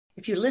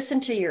If you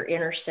listen to your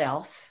inner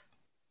self,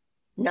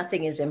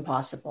 nothing is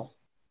impossible.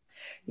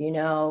 If you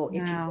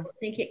Wow. don't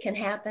think it can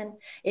happen,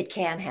 it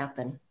can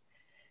happen.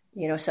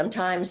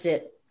 Sometimes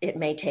it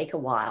may take a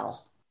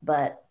while,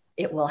 but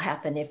it will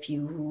happen if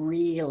you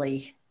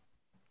really,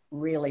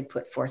 really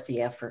put forth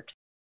the effort.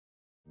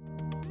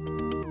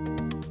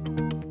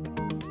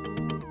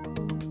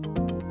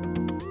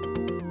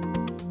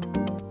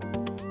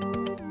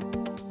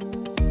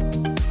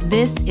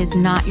 This is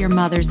not your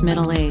mother's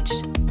middle age.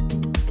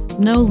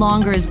 No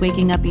longer is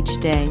waking up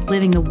each day,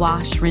 living the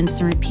wash, rinse,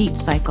 and repeat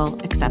cycle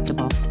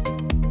acceptable.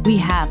 We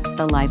have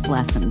the life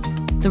lessons,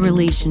 the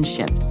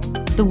relationships,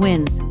 the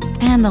wins,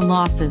 and the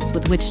losses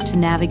with which to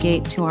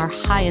navigate to our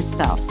highest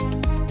self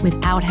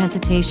without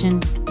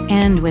hesitation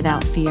and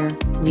without fear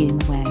leading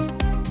the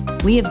way.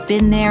 We have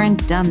been there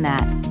and done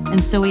that,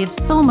 and so we have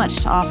so much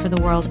to offer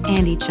the world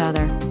and each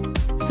other.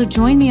 So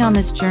join me on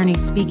this journey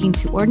speaking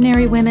to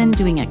ordinary women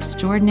doing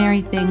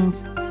extraordinary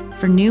things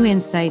for new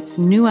insights,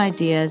 new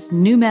ideas,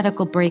 new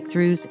medical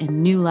breakthroughs,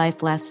 and new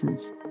life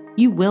lessons.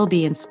 You will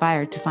be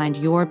inspired to find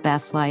your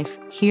best life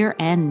here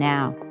and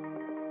now.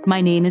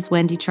 My name is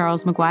Wendy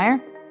Charles McGuire,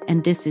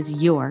 and this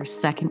is your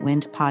Second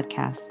Wind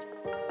podcast.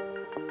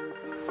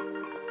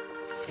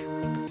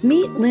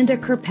 Meet Linda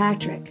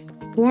Kirkpatrick,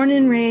 born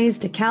and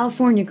raised a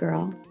California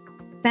girl,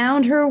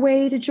 found her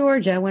way to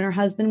Georgia when her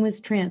husband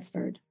was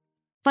transferred.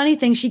 Funny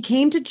thing, she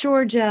came to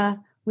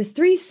Georgia with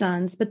 3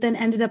 sons, but then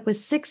ended up with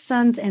 6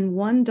 sons and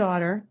 1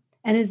 daughter,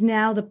 and is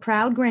now the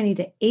proud granny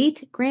to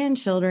 8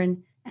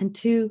 grandchildren and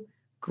 2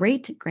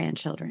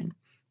 great-grandchildren.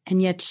 And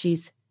yet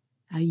she's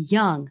a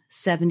young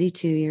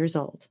 72 years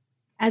old.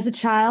 As a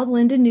child,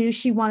 Linda knew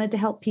she wanted to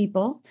help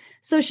people,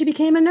 so she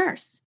became a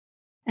nurse.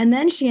 And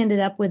then she ended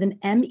up with an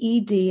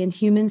MED in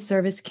human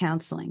service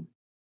counseling.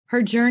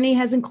 Her journey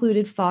has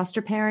included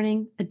foster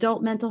parenting,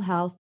 adult mental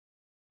health,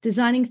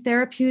 designing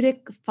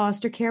therapeutic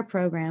foster care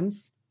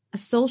programs, a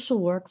social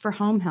work for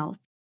home health,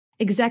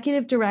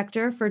 executive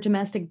director for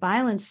Domestic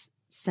Violence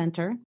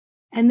Center,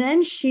 and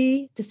then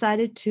she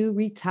decided to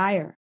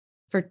retire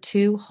for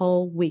 2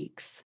 whole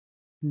weeks.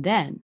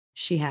 Then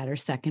she had her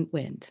second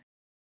wind.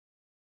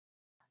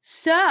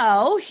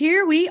 So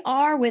here we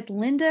are with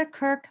Linda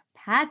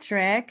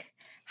Kirkpatrick.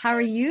 How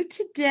are you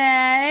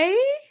today?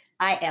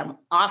 I am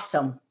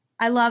awesome.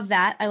 I love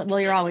that. Well,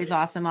 you're always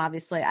awesome,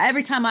 obviously.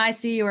 Every time I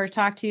see you or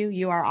talk to you,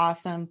 you are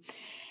awesome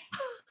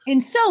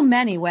in so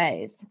many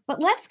ways.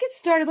 But let's get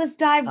started. Let's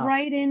dive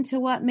right into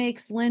what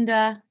makes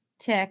Linda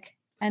tick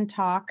and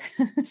talk,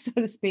 so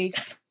to speak.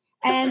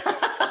 And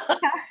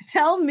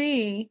tell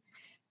me,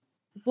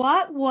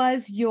 what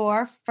was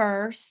your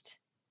first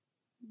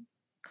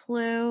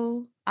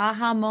clue,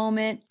 aha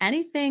moment,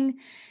 anything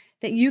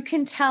that you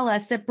can tell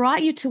us that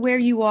brought you to where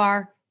you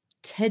are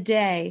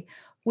today?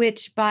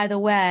 Which, by the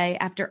way,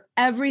 after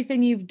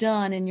everything you've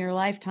done in your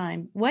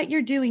lifetime, what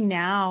you're doing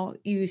now,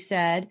 you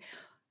said,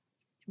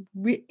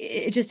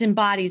 it just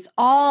embodies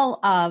all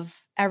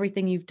of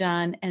everything you've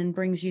done and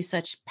brings you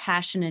such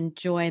passion and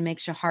joy and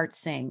makes your heart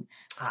sing.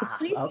 So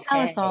please tell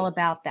us all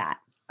about that.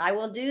 I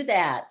will do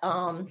that.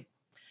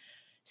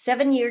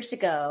 7 years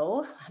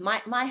ago,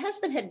 my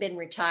husband had been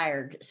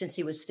retired since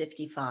he was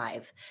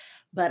 55.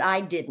 But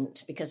I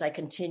didn't, because I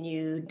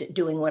continued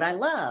doing what I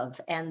love.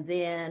 And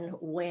then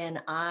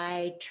when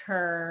I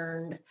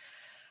turned,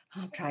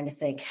 I'm trying to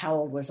think, how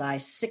old was I?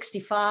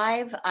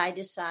 65, I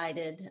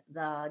decided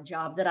the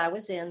job that I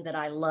was in that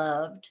I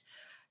loved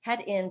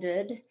had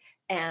ended.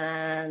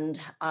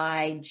 And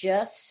I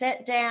just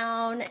sat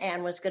down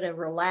and was going to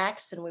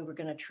relax, and we were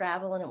going to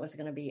travel, and it was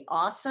going to be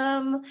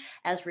awesome,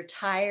 as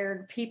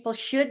retired people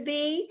should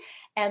be.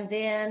 And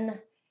then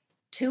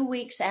 2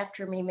 weeks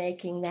after me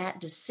making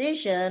that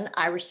decision,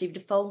 I received a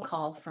phone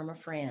call from a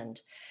friend,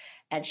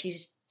 and she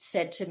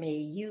said to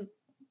me,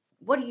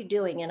 what are you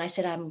doing? And I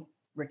said, I'm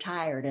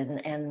retired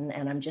and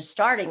I'm just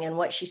starting. And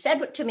what she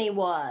said to me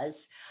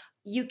was,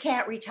 you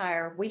can't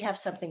retire. We have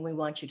something we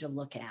want you to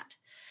look at.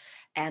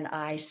 And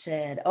I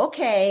said,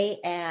 okay.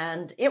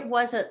 And it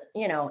wasn't,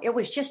 it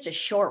was just a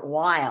short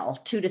while,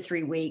 2 to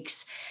 3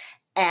 weeks.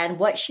 And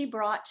what she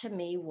brought to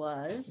me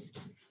was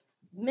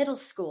middle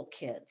school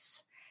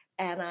kids.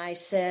 And I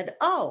said,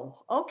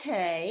 oh,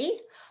 okay,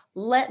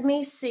 let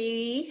me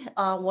see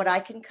what I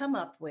can come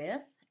up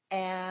with.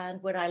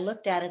 And when I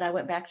looked at it, I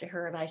went back to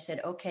her and I said,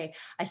 okay,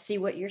 I see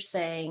what you're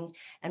saying,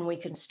 and we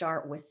can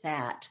start with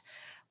that.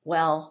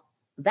 Well,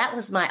 that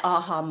was my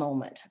aha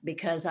moment,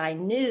 because I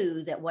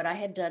knew that what I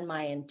had done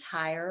my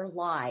entire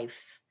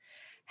life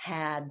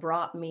had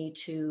brought me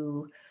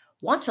to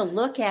want to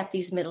look at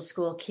these middle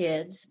school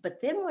kids.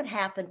 But then what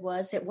happened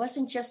was, it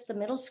wasn't just the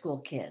middle school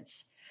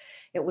kids.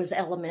 It was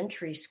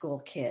elementary school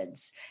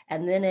kids.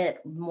 And then it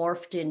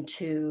morphed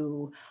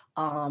into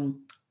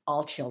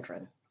all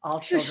children.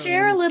 So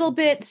share a little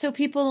bit so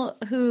people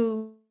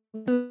who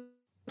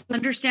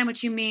understand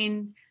what you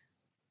mean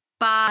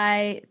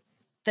by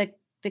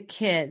the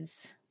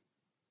kids.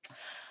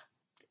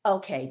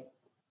 Okay.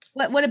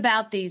 What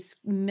about these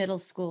middle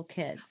school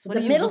kids? What The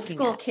are you middle looking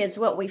school at? kids,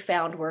 what we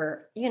found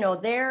were,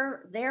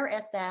 they're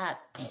at that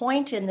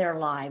point in their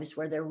lives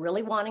where they're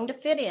really wanting to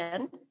fit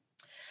in.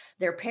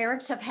 Their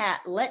parents have had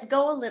let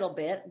go a little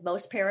bit.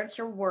 Most parents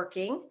are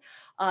working.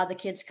 The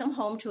kids come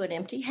home to an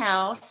empty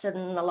house,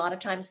 and a lot of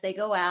times they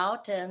go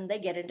out and they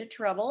get into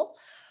trouble.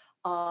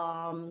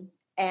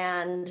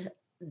 And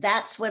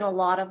that's when a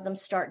lot of them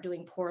start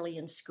doing poorly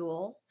in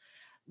school.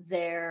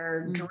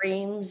 Their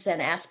dreams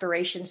and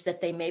aspirations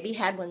that they maybe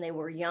had when they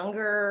were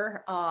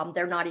younger,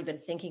 they're not even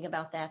thinking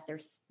about that.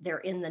 They're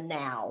in the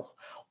now.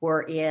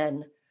 We're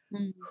in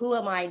who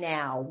am I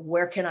now?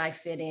 Where can I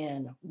fit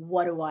in?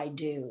 What do I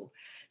do?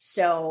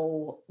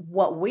 So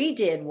what we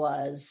did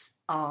was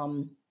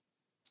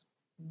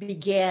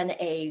began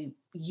a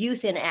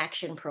youth in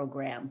action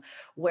program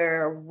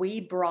where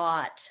we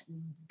brought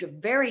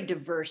very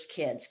diverse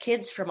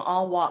kids from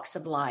all walks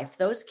of life,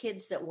 those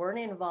kids that weren't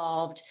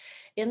involved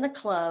in the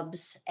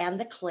clubs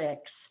and the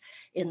cliques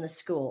in the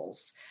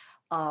schools.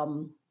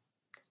 And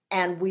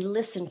we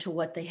listened to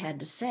what they had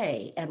to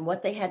say. And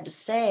what they had to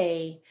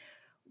say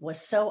was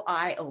so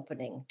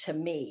eye-opening to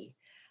me.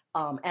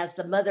 As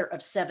the mother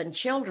of 7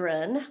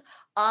 children,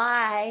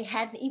 I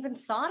hadn't even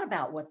thought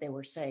about what they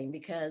were saying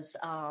because,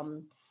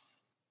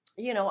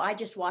 I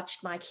just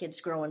watched my kids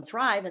grow and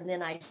thrive. And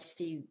then I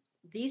see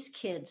these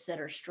kids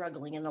that are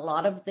struggling, and a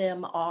lot of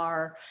them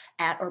are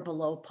at or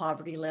below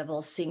poverty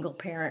level, single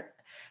parent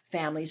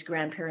families,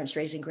 grandparents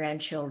raising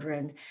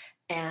grandchildren,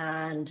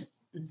 and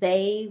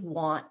they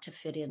want to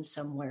fit in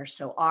somewhere.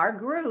 So our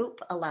group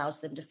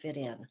allows them to fit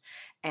in,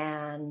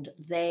 and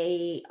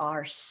they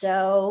are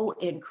so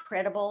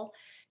incredible.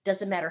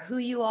 Doesn't matter who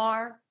you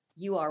are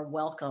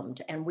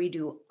welcomed, and we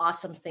do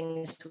awesome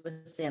things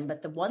with them.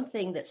 But the one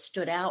thing that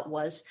stood out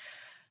was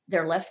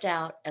they're left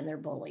out and they're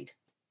bullied.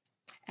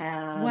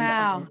 And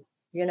Wow.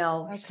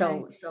 Okay.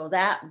 So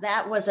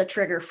that was a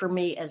trigger for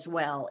me as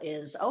well,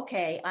 is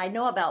okay, I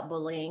know about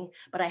bullying,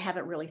 but I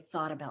haven't really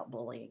thought about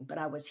bullying, but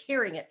I was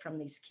hearing it from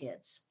these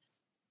kids.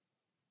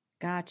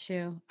 Got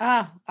you.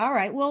 All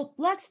right. Well,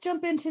 let's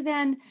jump into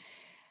then.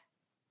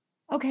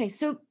 Okay.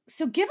 So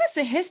give us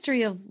a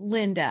history of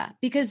Linda,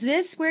 because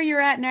this, where you're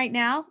at right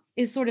now,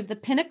 is sort of the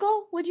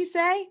pinnacle, would you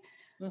say?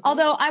 Mm-hmm.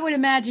 Although I would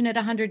imagine at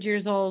 100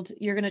 years old,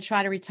 you're going to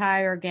try to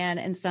retire again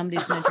and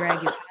somebody's going to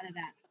drag you out of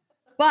that.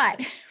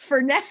 But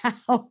for now,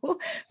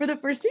 for the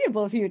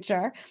foreseeable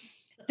future,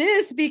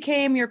 this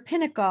became your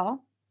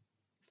pinnacle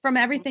from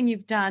everything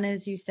you've done,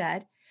 as you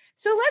said.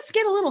 So let's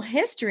get a little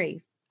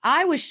history.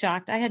 I was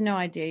shocked. I had no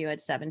idea you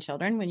had 7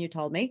 children when you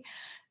told me,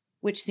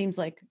 which seems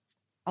like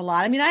a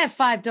lot. I mean, I have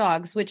 5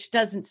 dogs, which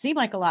doesn't seem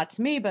like a lot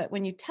to me, but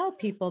when you tell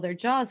people, their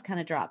jaws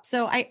kind of drop.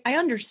 So I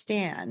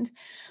understand,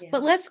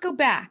 but let's go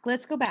back.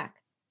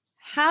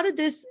 How did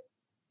this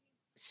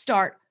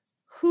start?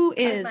 Who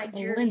is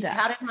Linda?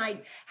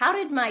 How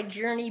did my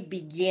journey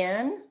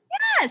begin?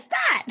 Yes,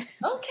 that.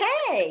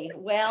 Okay.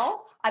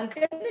 Well, I'm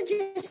going to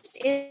just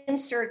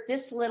insert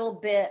this little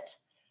bit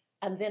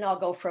and then I'll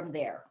go from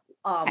there.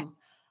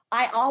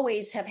 I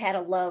always have had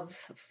a love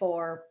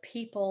for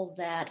people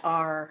that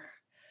are,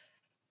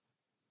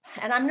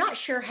 and I'm not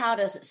sure how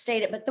to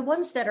state it, but the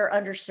ones that are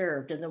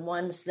underserved and the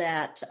ones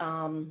that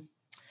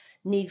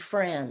need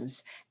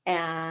friends.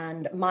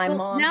 And my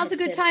mom. Now's a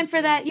good time for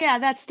that. Yeah,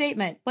 that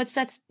statement. What's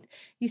that?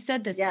 You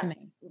said this to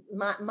me.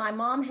 My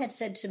mom had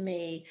said to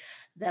me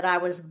that I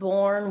was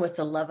born with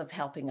the love of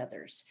helping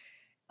others.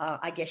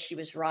 I guess she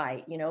was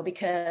right,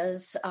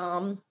 because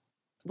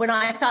when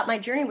I thought my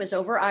journey was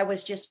over, I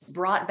was just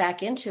brought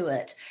back into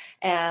it.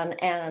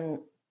 And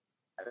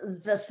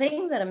the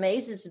thing that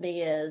amazes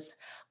me is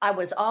I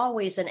was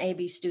always an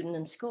AB student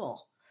in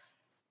school.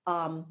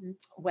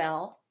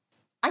 Well,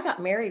 I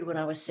got married when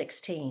I was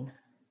 16.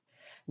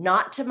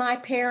 Not to my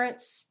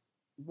parents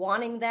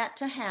wanting that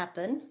to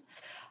happen,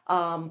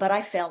 but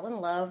I fell in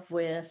love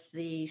with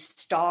the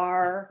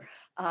star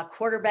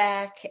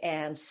quarterback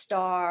and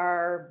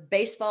star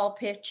baseball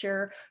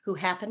pitcher who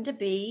happened to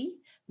be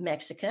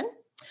Mexican,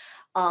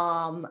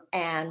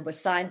 and was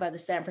signed by the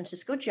San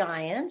Francisco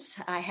Giants.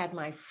 I had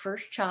my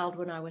first child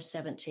when I was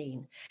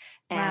 17.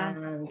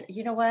 And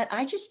you know what?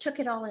 I just took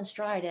it all in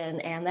stride.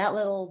 And that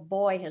little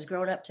boy has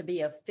grown up to be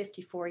a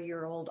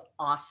 54-year-old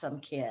awesome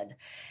kid.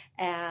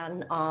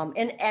 And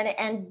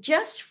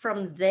just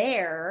from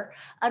there,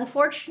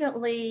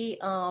 unfortunately,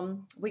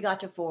 we got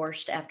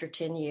divorced after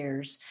 10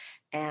 years.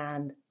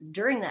 And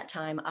during that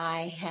time,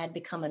 I had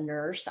become a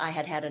nurse. I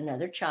had had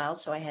another child.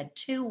 So I had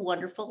 2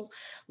 wonderful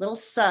little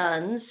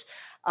sons.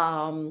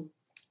 And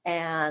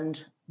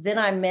then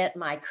I met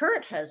my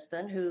current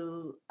husband,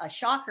 who a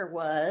shocker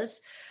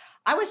was,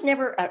 I was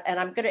never, and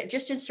I'm going to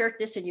just insert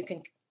this and you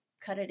can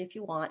cut it if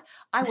you want.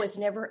 I was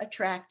never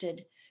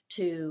attracted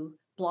to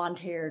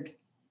blonde-haired,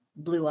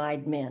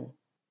 blue-eyed men.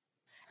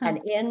 And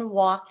in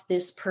walked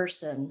this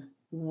person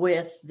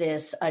with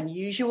this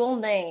unusual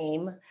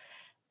name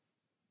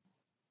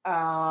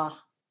that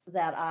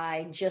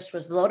I just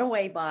was blown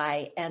away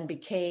by and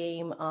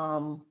became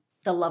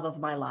the love of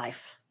my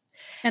life.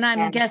 And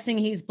I'm guessing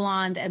he's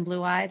blonde and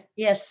blue-eyed?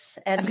 Yes.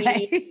 And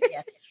okay.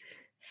 yes.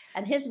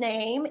 And his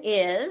name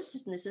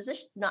is, and this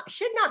is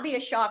should not be a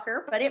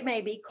shocker, but it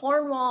may be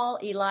Cornwall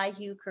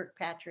Elihu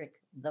Kirkpatrick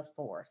the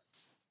Fourth.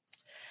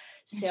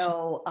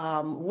 So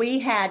we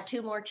had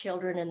 2 more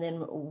children, and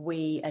then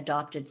we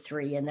adopted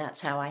 3, and that's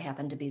how I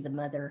happened to be the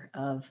mother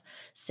of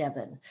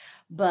 7.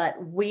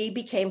 But we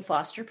became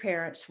foster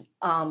parents.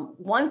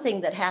 One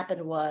thing that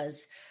happened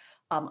was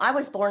I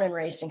was born and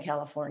raised in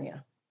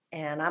California,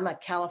 and I'm a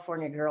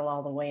California girl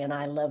all the way, and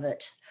I love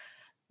it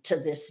to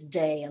this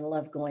day and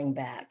love going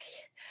back.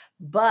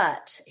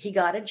 But he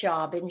got a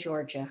job in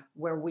Georgia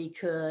where we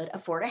could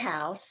afford a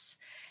house,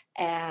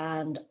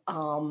 and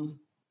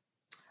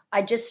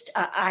I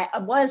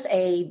was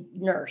a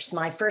nurse.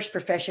 My first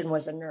profession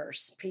was a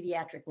nurse,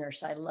 pediatric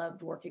nurse. I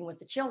loved working with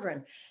the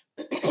children.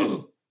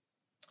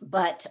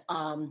 But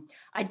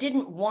I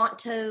didn't want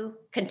to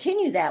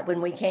continue that when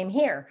we came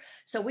here.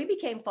 So we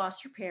became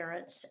foster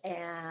parents,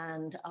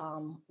 and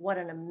what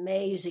an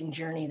amazing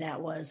journey that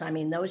was. I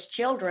mean, those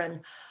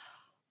children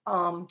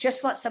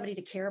just want somebody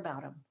to care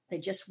about them. They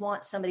just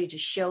want somebody to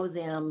show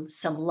them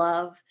some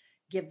love,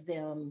 give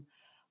them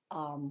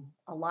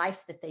a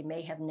life that they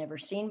may have never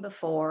seen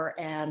before.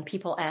 And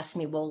people ask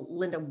me, well,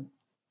 Linda,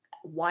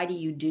 why do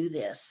you do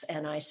this?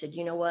 And I said,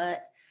 you know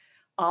what?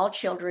 All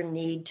children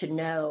need to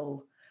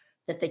know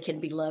that they can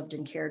be loved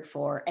and cared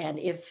for. And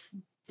if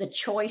the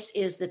choice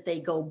is that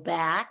they go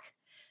back,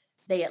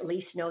 they at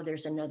least know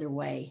there's another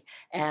way.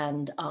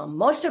 And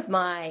most of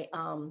my,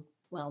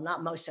 well,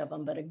 not most of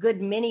them, but a good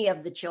many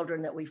of the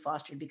children that we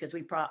fostered, because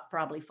we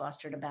probably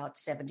fostered about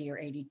 70 or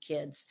 80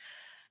 kids,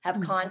 have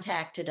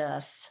contacted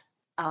us.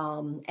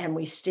 And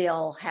we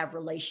still have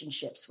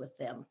relationships with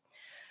them.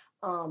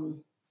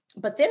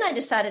 But then I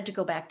decided to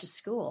go back to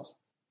school.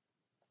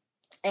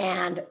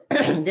 And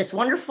this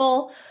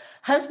wonderful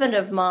husband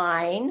of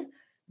mine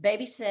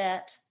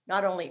babysat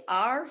not only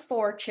our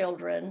 4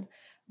 children,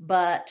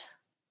 but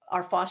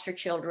our foster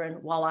children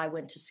while I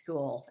went to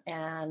school.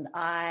 And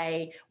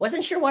I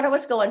wasn't sure what I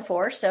was going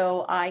for.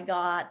 So I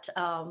got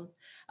a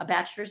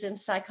bachelor's in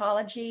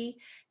psychology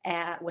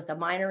with a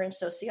minor in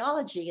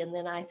sociology. And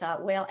then I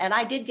thought, well, and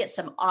I did get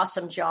some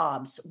awesome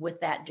jobs with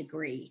that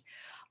degree.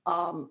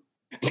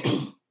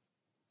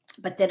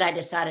 But then I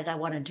decided I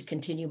wanted to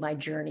continue my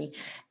journey,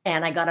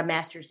 and I got a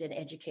master's in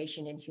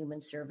education and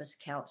human service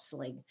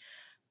counseling.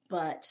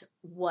 But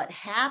what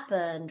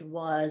happened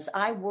was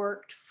I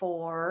worked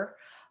for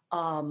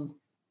a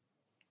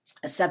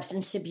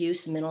substance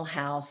abuse mental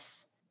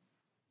health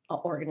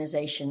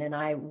organization, and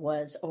I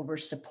was over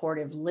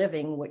supportive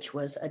living, which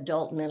was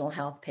adult mental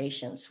health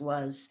patients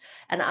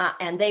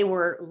and they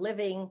were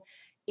living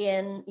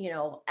in,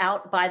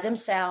 out by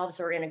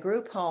themselves or in a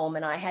group home.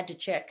 And I had to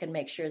check and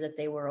make sure that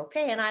they were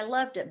okay. And I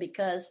loved it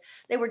because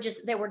they were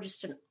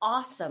just an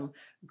awesome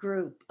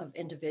group of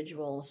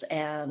individuals.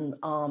 And,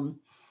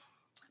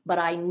 but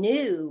I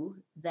knew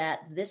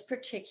that this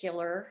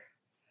particular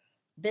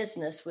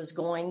business was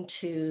going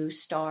to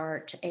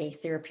start a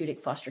therapeutic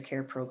foster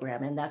care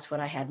program. And that's what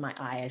I had my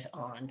eyes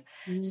on.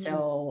 Mm.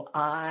 So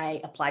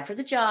I applied for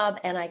the job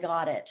and I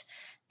got it.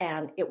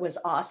 And it was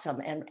awesome.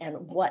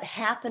 And what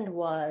happened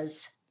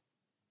was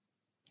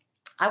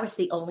I was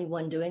the only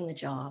one doing the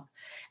job.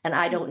 And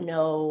I don't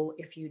know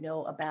if you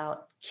know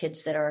about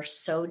kids that are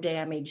so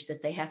damaged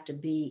that they have to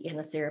be in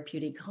a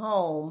therapeutic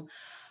home.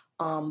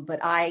 But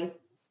I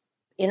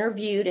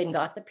interviewed and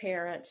got the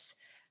parents.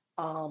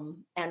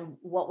 And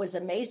what was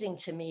amazing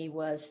to me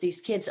was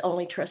these kids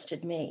only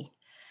trusted me.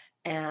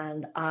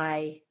 And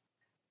I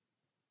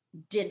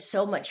did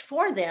so much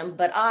for them,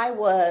 but I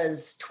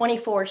was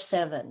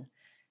 24/7.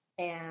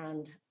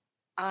 And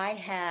I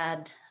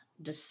had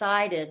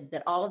decided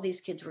that all of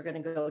these kids were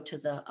going to go to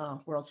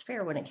the World's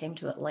Fair when it came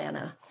to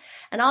Atlanta.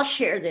 And I'll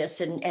share this,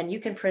 and you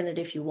can print it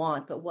if you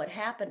want. But what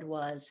happened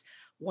was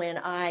when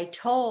I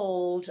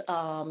told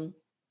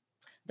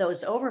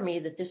those over me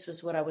that this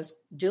was what I was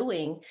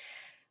doing,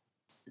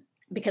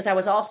 because I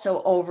was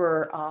also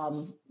over,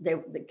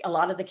 a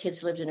lot of the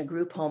kids lived in a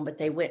group home, but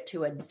they went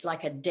to a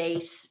day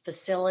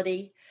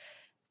facility.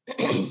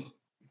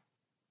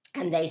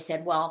 And they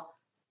said, well,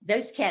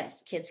 those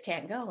kids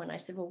can't go. And I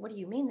said, well, what do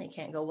you mean they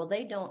can't go? Well,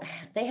 they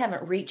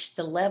haven't reached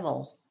the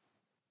level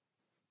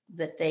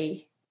that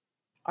they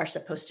are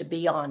supposed to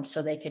be on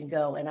so they can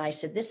go. And I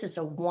said, this is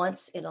a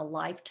once in a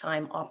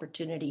lifetime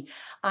opportunity.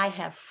 I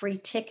have free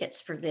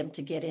tickets for them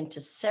to get into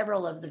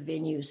several of the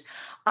venues.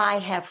 I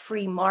have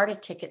free MARTA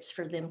tickets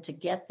for them to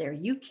get there.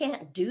 You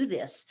can't do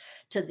this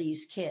to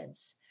these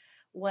kids.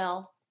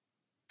 Well,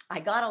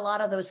 I got a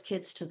lot of those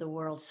kids to the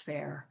World's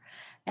Fair.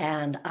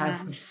 And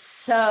I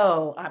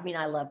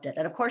loved it.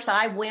 And of course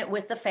I went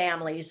with the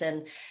families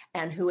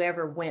and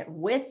whoever went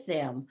with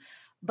them.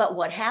 But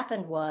what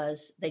happened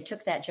was they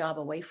took that job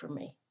away from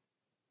me.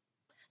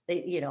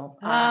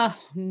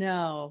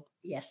 No.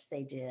 Yes,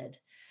 they did.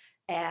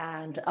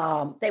 And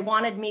they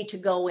wanted me to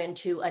go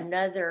into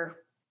another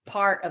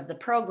part of the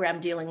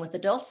program dealing with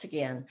adults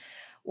again.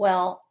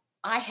 Well,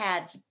 I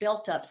had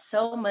built up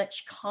so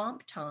much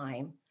comp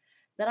time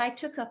that I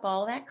took up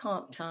all that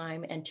comp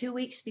time. And 2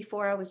 weeks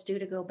before I was due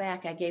to go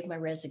back, I gave my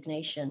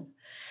resignation.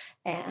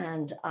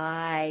 And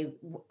I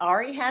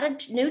already had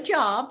a new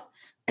job.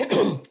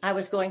 I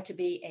was going to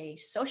be a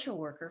social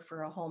worker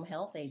for a home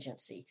health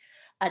agency,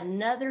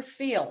 another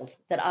field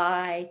that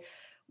I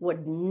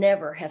would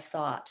never have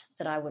thought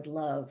that I would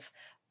love.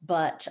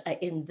 But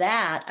in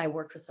that, I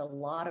worked with a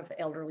lot of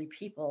elderly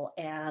people.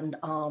 And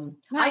so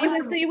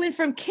you went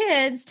from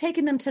kids,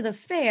 taking them to the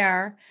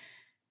fair,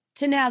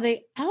 to now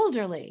the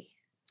elderly.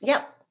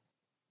 Yep.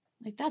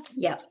 Like that's.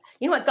 Yep.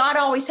 You know what? God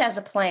always has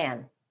a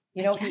plan.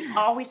 He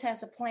always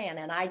has a plan.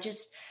 And I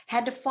just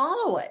had to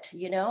follow it,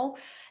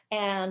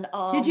 And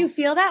did you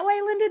feel that way,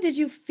 Linda? Did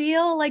you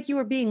feel like you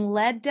were being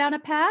led down a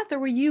path, or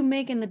were you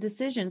making the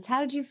decisions?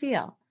 How did you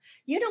feel?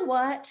 You know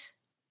what?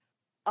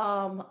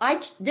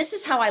 This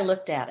is how I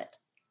looked at it.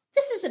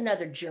 This is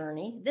another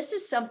journey. This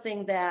is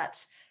something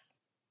that,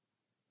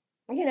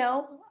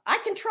 I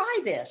can try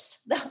this.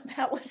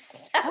 That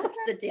was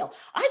the deal.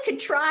 I could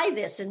try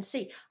this and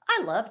see.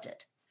 I loved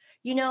it.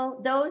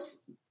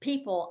 Those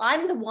people,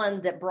 I'm the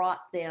one that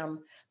brought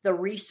them the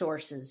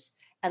resources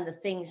and the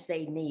things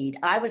they need.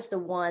 I was the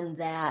one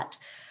that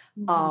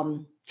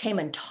came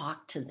and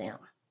talked to them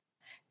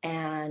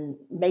and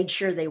made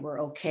sure they were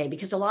okay,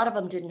 because a lot of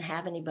them didn't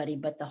have anybody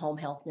but the home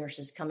health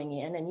nurses coming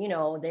in. And,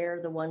 they're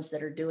the ones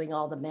that are doing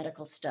all the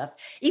medical stuff.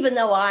 Even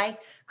though I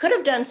could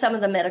have done some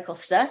of the medical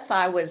stuff,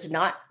 that was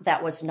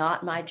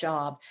not my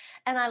job.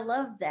 And I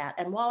loved that.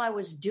 And while I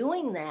was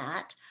doing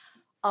that,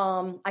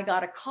 I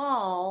got a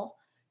call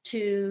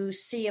to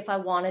see if I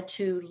wanted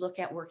to look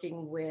at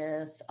working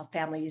with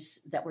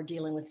families that were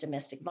dealing with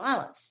domestic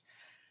violence.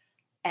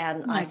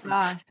 And I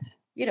thought,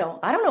 I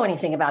don't know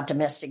anything about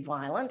domestic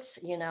violence,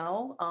 and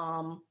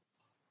I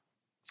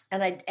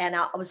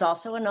was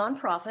also a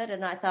nonprofit,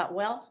 and I thought,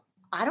 well,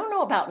 I don't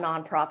know about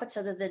nonprofits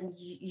other than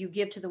you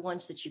give to the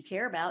ones that you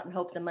care about and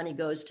hope the money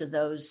goes to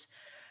those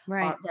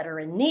that are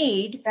in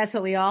need. That's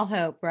what we all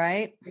hope,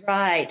 right?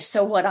 Right.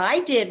 So what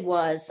I did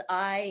was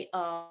I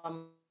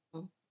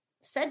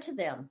said to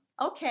them,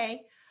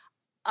 okay,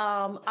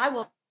 I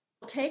will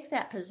take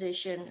that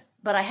position,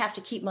 but I have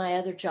to keep my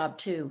other job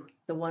too,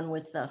 the one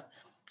with the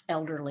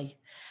elderly.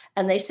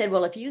 And they said,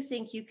 well, if you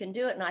think you can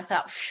do it. And I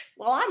thought,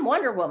 well, I'm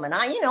Wonder Woman.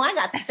 I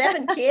got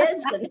 7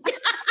 kids and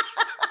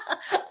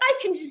I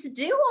can just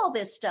do all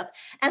this stuff.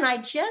 And I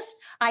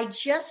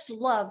just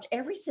loved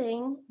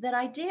everything that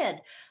I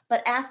did.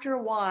 But after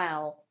a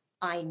while,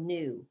 I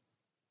knew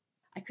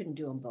I couldn't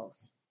do them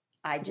both.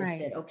 I just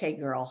said, okay,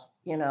 girl,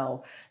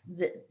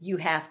 you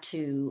have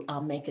to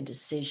make a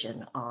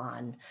decision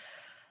on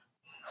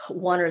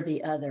one or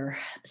the other.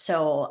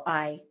 So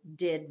I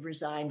did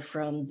resign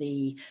from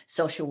the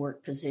social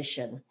work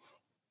position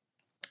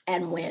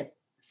and went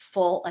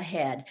full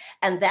ahead.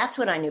 And that's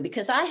when I knew,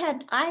 because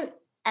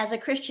as a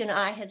Christian,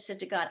 I had said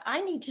to God,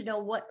 I need to know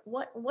what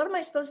am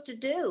I supposed to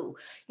do?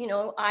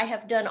 I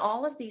have done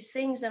all of these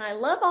things and I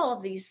love all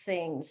of these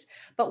things,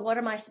 but what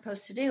am I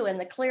supposed to do? And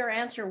the clear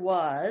answer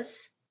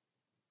was,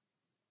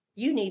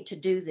 you need to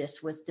do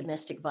this with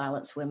domestic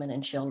violence, women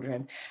and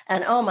children.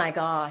 And oh my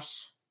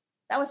gosh,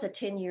 that was a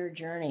 10-year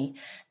journey.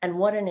 And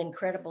what an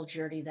incredible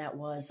journey that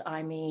was.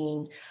 I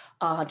mean,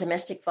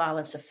 domestic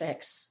violence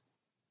affects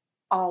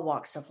all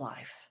walks of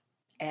life.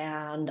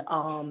 And,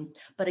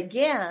 but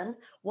again,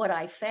 what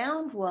I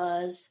found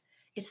was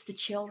it's the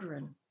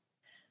children.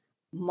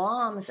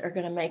 Moms are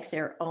going to make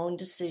their own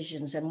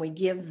decisions, and we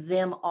give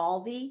them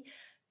all the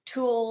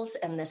tools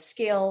and the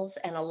skills.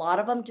 And a lot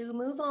of them do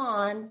move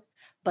on,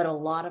 but a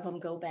lot of them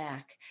go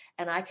back.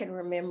 And I can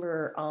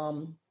remember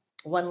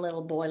one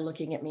little boy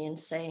looking at me and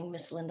saying,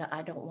 Miss Linda,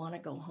 I don't want to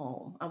go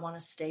home. I want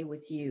to stay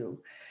with you.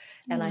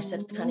 And I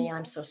said, honey,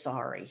 I'm so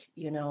sorry.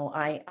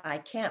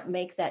 I can't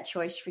make that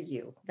choice for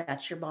you.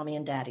 That's your mommy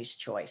and daddy's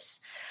choice.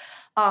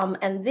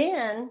 And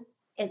then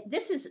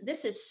this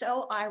is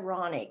so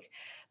ironic,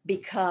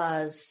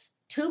 because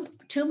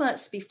two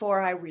months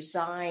before I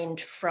resigned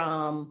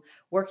from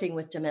working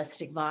with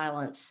domestic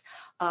violence,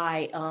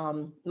 my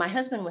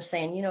husband was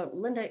saying,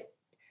 Linda,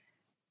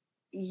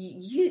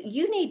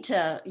 you need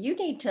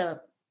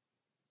to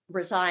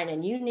resign,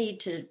 and you need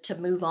to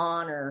move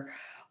on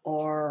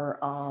or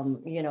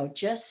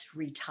just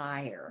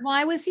retire.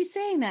 Why was he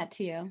saying that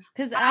to you?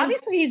 Because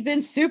obviously he's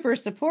been super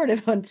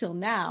supportive until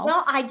now.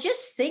 Well, I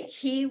just think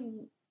he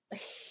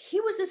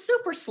was a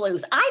super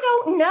sleuth. I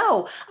don't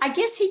know. I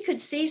guess he could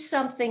see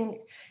something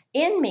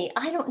in me.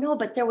 I don't know.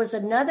 But there was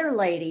another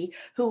lady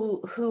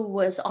who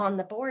was on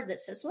the board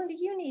that says, Linda,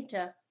 you need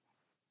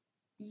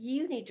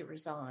to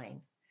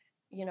resign.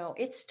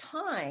 It's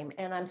time.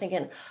 And I'm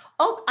thinking,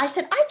 I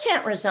said, I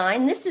can't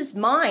resign. This is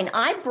mine.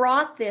 I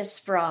brought this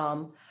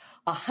from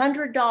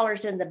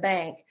 $100 in the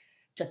bank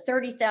to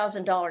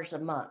 $30,000 a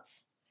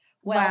month.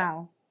 Well,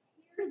 wow.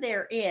 Here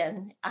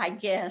therein, I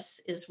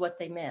guess, is what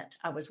they meant.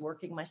 I was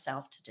working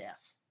myself to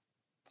death.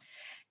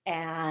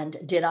 And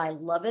did I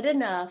love it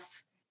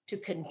enough to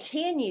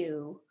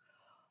continue?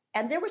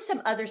 And there were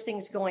some other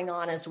things going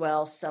on as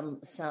well,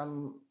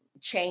 some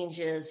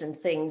changes and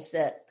things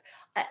that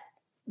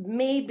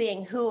me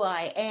being who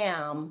I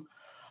am,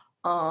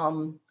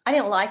 I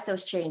didn't like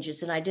those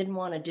changes and I didn't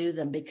want to do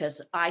them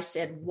because I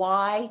said,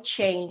 why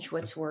change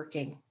what's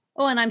working?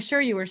 Oh, and I'm sure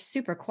you were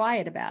super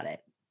quiet about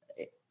it.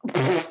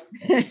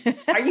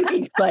 Are you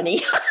being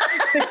funny?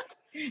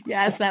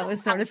 Yes, that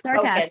was sort of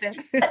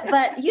sarcastic.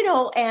 But,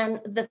 and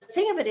the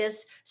thing of it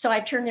is, so I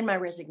turned in my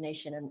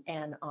resignation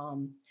and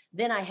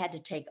then I had to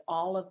take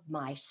all of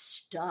my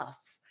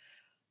stuff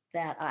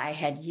that I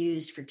had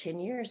used for 10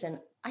 years and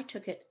I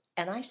took it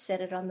and I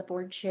set it on the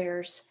board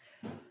chair's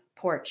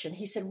porch. And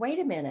he said, wait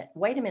a minute.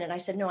 I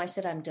said, no,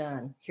 I'm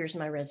done. Here's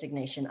my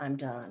resignation. I'm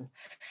done.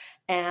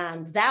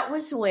 And that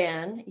was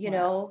when,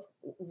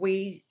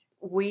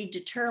 we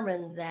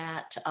determined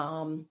that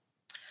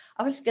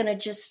I was going to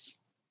just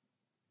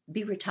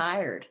be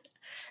retired.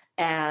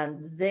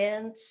 And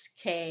thence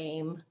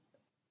came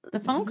the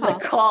phone call.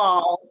 The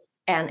call.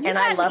 And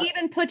I hadn't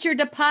even put your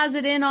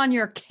deposit in on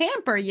your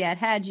camper yet,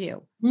 had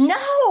you? No.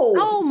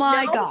 Oh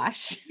my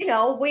gosh. We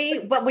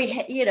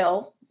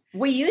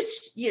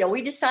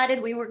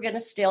decided we were going to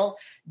still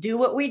do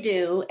what we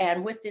do.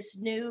 And with this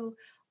new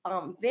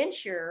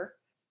venture,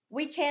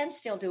 we can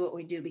still do what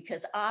we do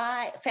because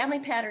Family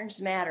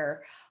Patterns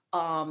Matter.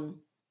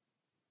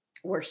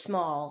 We're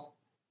small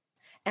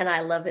and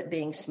I love it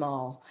being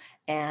small.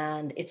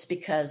 And it's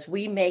because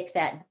we make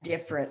that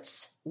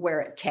difference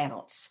where it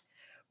counts.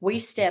 We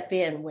step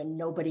in when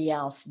nobody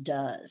else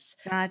does.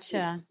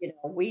 Gotcha.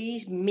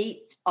 We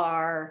meet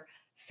our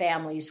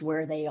families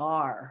where they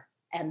are.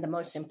 And the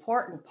most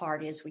important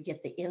part is we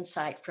get the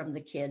insight from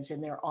the kids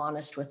and they're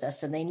honest with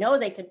us and they know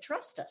they can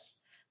trust us.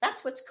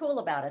 That's what's cool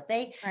about it.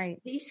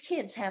 These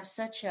kids have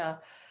such a,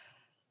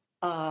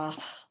 I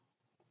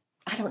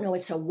don't know,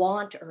 it's a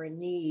want or a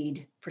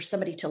need for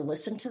somebody to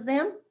listen to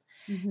them.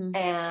 Mm-hmm.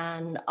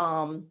 And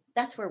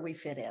that's where we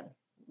fit in.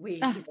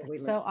 We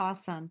listen. So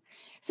awesome.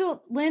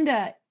 So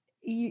Linda,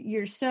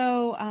 you're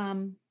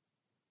so,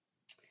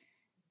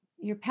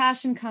 your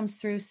passion comes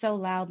through so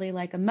loudly,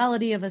 like a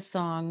melody of a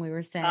song, we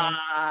were saying.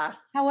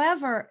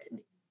 However,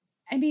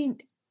 I mean,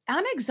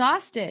 I'm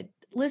exhausted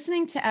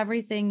listening to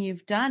everything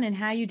you've done and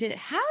how you did it.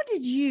 How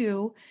did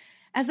you,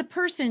 as a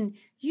person,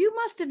 you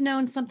must have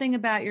known something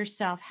about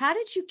yourself. How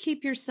did you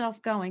keep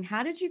yourself going?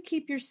 How did you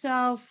keep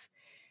yourself,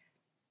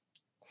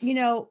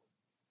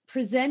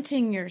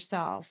 presenting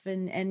yourself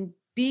and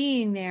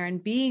being there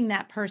and being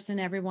that person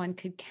everyone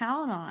could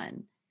count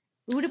on?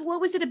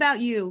 What was it about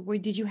you?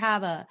 Did you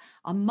have a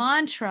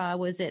mantra?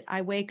 Was it,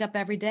 I wake up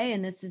every day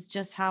and this is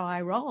just how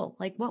I roll?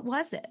 Like, what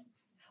was it?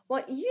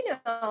 Well,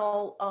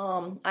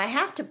 I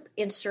have to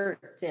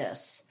insert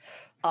this.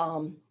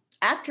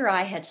 After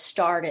I had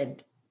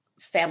started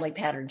Family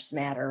Patterns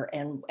Matter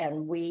and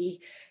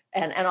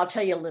I'll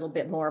tell you a little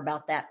bit more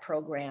about that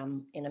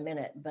program in a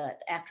minute,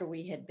 but after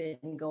we had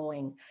been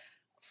going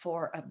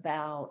for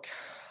about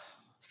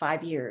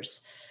 5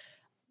 years,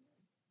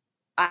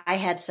 I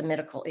had some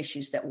medical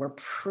issues that were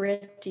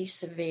pretty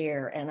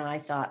severe. And I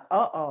thought,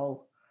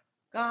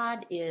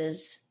 God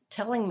is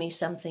telling me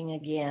something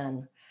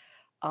again.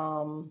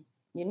 You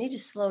need to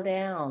slow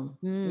down.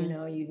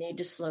 You need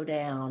to slow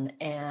down.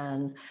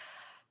 And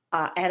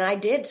I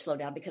did slow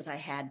down because I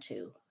had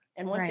to.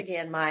 And once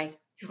again, my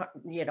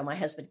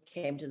husband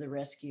came to the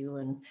rescue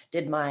and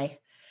did my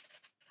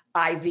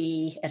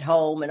IV at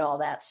home and all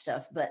that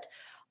stuff. But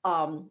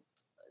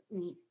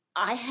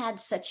I had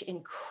such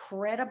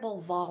incredible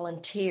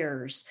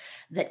volunteers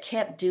that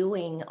kept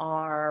doing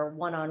our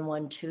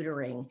one-on-one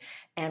tutoring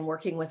and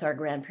working with our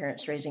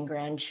grandparents raising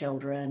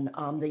grandchildren.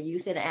 The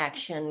Youth in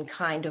Action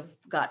kind of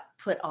got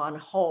put on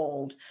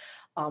hold.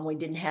 We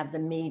didn't have the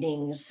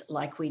meetings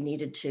like we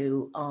needed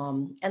to.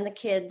 And the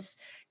kids,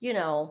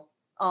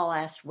 all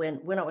asked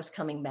when I was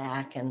coming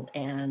back.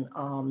 And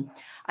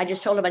I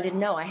just told them I didn't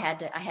know. I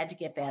had to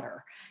get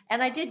better.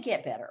 And I did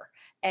get better.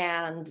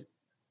 And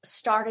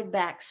started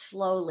back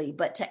slowly.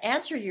 But to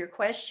answer your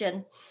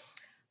question,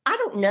 I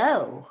don't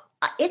know.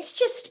 It's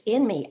just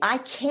in me. I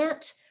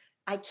can't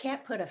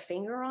put a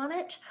finger on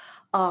it.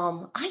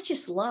 I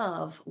just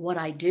love what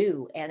I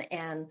do.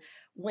 And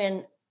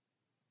when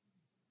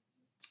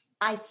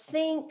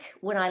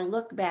I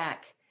look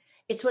back,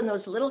 it's when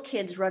those little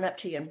kids run up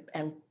to you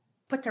and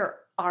put their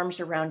arms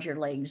around your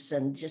legs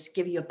and just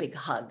give you a big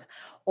hug.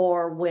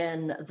 Or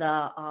when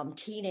the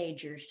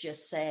teenagers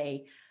just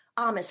say,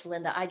 Miss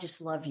Linda, I just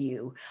love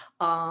you.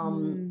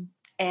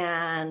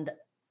 And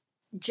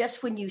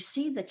just when you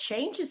see the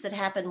changes that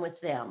happen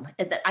with them,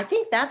 I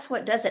think that's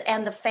what does it.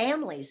 And the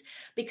families,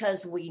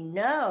 because we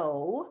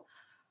know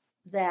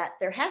that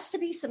there has to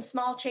be some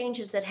small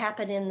changes that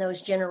happen in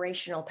those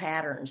generational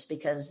patterns,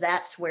 because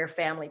that's where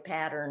Family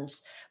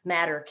Patterns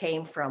Matter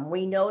came from.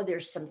 We know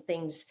there's some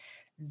things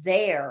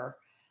there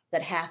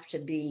that have to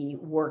be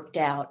worked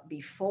out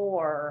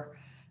before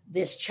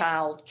this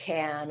child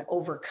can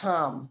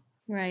overcome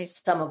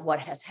some of what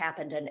has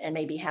happened and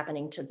may be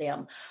happening to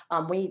them.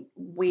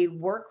 We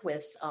work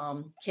with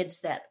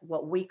kids that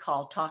what we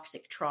call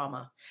toxic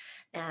trauma.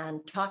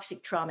 And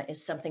toxic trauma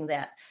is something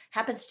that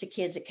happens to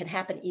kids. It can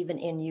happen even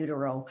in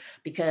utero,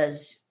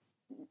 because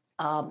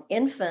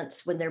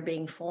infants, when they're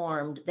being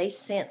formed, they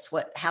sense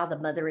how the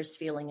mother is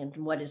feeling and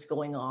what is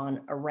going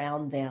on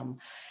around them.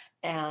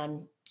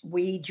 And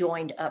we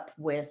joined up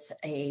with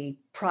a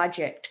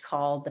project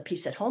called the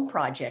Peace at Home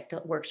Project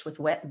that works with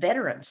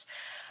veterans.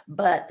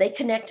 But they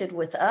connected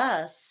with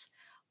us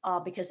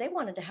because they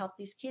wanted to help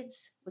these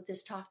kids with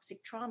this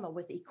toxic trauma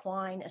with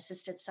equine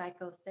assisted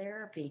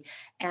psychotherapy.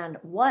 And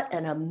what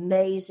an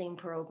amazing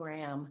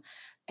program.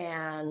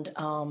 And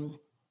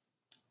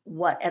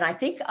and I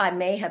think I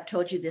may have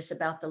told you this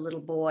about the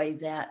little boy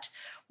that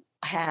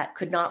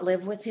could not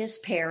live with his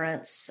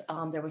parents.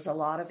 There was a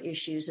lot of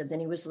issues, and then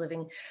he was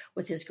living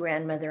with his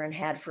grandmother and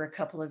had for a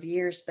couple of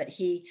years, but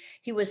he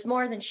was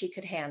more than she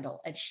could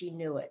handle, and she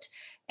knew it.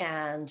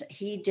 And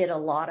he did a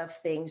lot of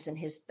things in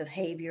his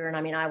behavior. And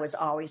I mean, I was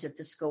always at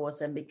the school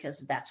with him because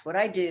that's what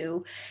I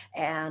do,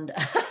 and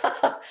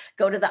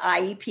go to the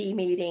IEP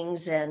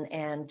meetings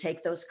and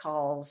take those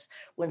calls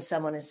when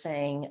someone is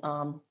saying,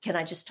 can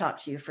I just talk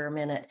to you for a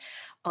minute?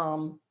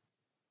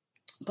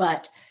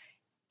 But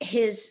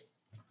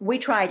we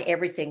tried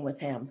everything with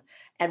him.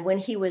 And when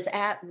he was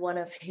at one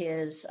of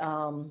his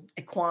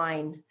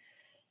equine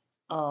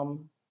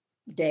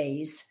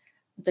days,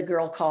 the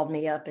girl called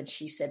me up and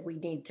she said, we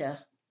need to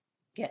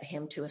get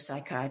him to a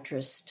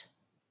psychiatrist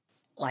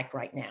like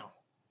right now.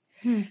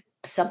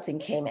 Something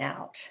came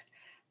out.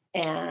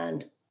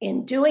 And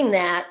in doing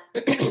that,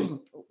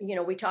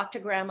 we talked to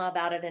grandma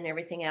about it and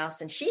everything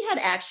else. And she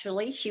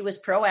was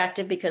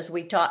proactive because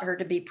we taught her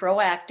to be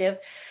proactive.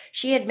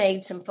 She had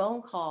made some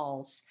phone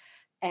calls.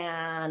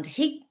 And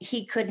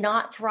he could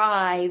not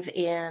thrive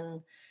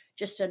in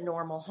just a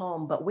normal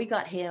home, but we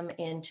got him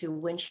into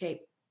WinShape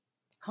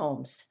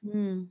homes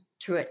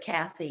through it,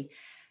 Kathy.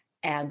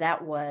 And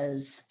that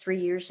was 3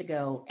 years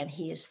ago, and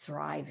he is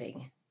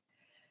thriving.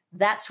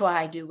 That's why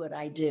I do what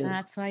I do.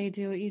 That's why you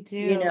do what you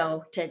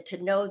do.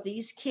 To know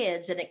these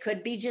kids, and it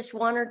could be just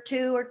 1 or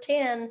 2 or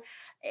 10,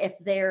 if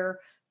they're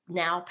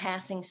now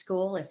passing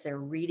school, if they're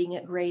reading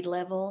at grade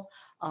level,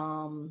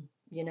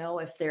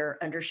 if they're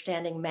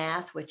understanding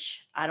math,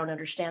 which I don't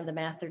understand the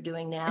math they're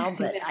doing now,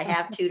 but I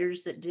have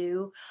tutors that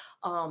do.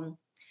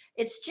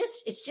 It's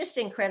just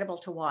incredible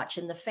to watch.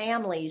 And the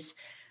families,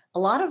 a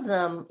lot of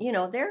them,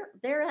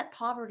 they're at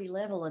poverty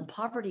level, and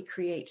poverty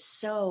creates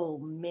so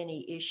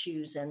many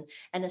issues, and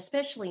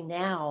especially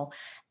now.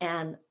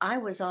 And I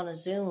was on a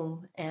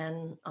Zoom,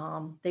 and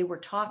they were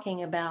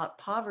talking about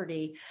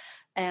poverty,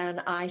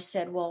 and I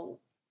said, well,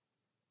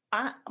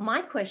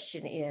 my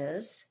question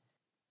is,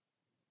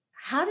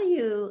 how do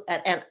you,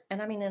 and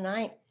I mean, and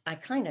I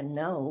kind of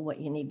know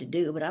what you need to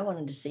do, but I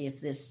wanted to see if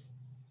this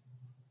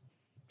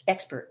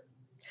expert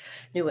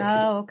knew what to do.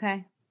 Oh,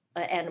 okay.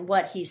 And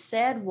what he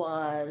said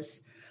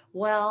was,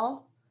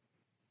 well,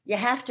 you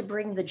have to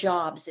bring the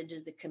jobs into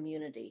the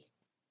community.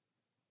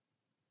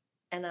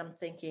 And I'm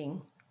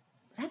thinking,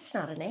 that's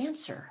not an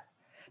answer,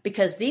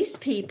 because these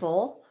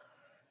people,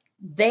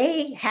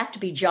 they have to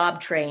be job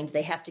trained,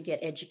 they have to get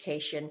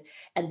education,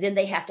 and then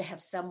they have to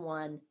have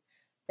someone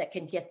that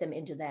can get them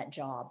into that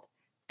job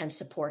and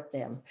support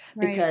them.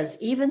 Right. Because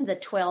even the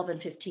 $12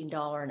 and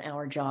 $15 an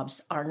hour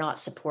jobs are not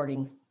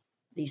supporting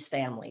these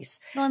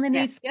families. Well, and they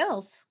need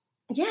skills.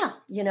 Yeah.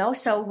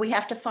 So we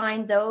have to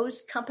find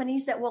those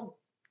companies that will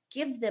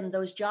give them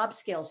those job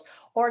skills,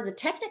 or the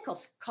technical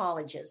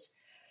colleges.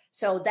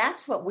 So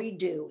that's what we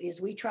do, is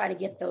we try to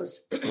get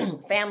those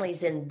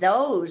families in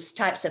those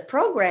types of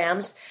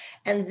programs.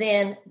 And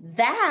then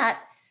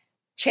that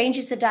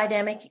changes the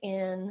dynamic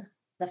in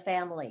the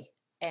family.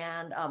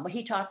 And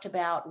he talked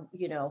about,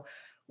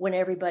 when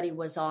everybody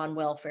was on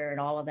welfare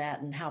and all of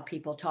that, and how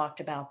people talked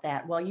about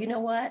that. Well, you know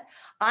what?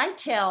 I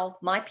tell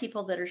my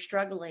people that are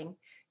struggling,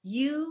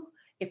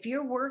 if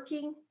you're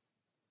working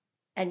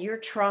and you're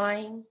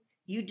trying,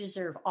 you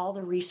deserve all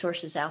the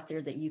resources out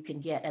there that you can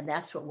get. And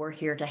that's what we're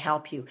here to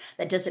help you.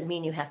 That doesn't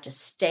mean you have to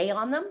stay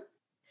on them.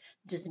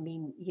 It doesn't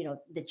mean,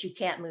 that you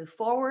can't move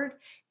forward.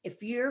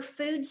 If your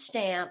food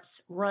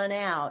stamps run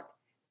out,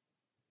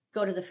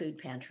 go to the food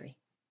pantry.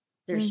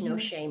 There's no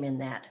shame in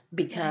that,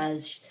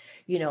 because,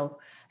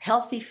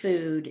 healthy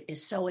food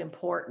is so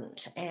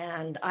important.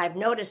 And I've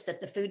noticed that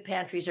the food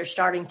pantries are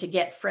starting to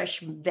get fresh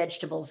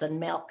vegetables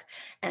and milk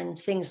and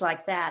things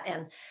like that.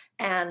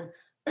 And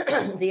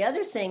the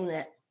other thing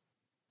that,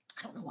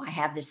 I don't know why I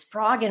have this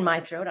frog in my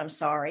throat, I'm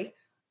sorry.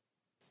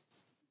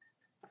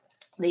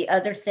 The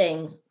other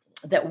thing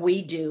that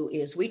we do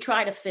is we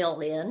try to fill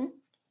in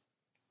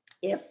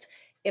if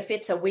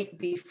it's a week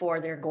before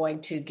they're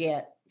going to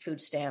get food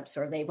stamps,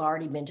 or they've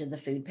already been to the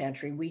food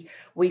pantry,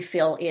 we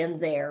fill in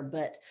there.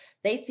 But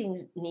they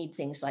need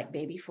things like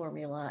baby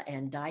formula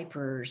and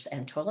diapers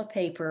and toilet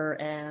paper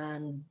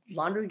and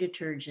laundry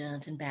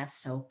detergent and bath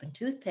soap and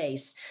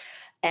toothpaste.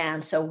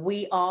 And so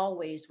we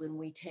always, when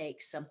we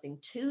take something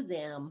to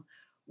them,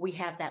 we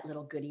have that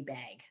little goodie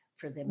bag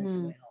for them as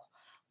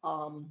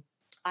well.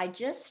 I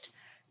just,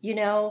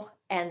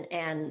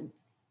 and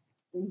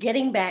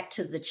getting back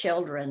to the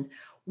children,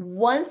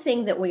 one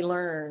thing that we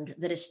learned,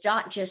 that it's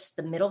not just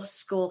the middle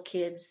school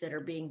kids that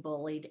are being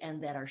bullied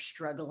and that are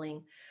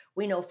struggling.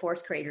 We know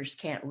fourth graders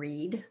can't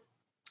read.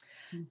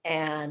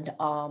 And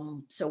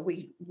so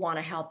we want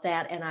to help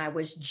that. And I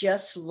was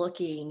just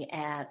looking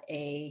at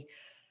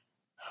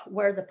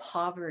where the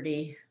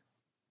poverty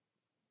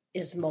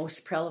is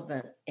most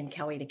prevalent in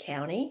Coweta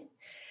County.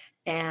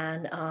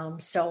 And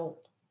so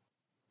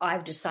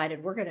I've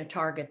decided we're going to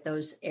target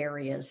those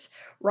areas.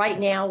 Right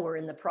now, we're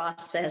in the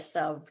process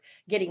of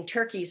getting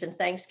turkeys and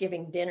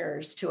Thanksgiving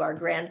dinners to our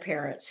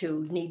grandparents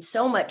who need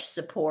so much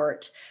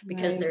support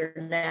because they're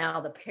now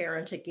the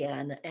parent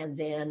again. And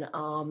then,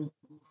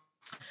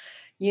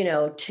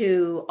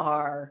 to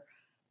our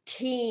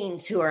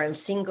teens who are in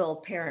single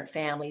parent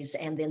families,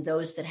 and then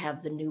those that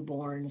have the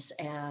newborns.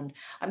 And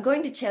I'm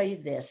going to tell you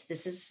this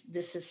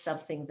is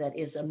something that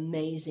is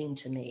amazing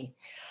to me.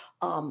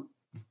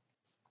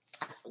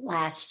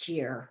 Last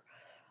year,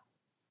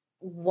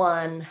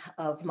 one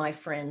of my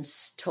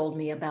friends told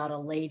me about a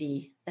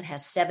lady that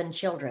has 7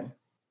 children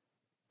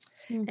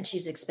and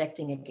she's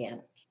expecting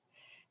again.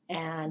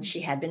 And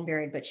she had been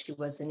married, but she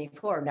wasn't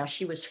before. Now,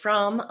 she was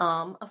from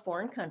a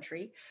foreign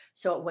country,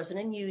 so it wasn't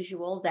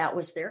unusual. That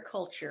was their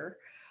culture,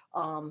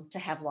 to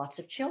have lots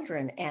of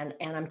children. And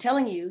I'm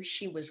telling you,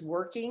 she was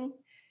working.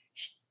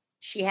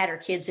 She had her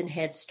kids in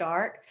Head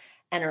Start,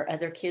 and her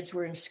other kids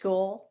were in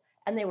school,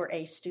 and they were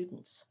A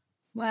students.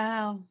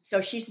 Wow. So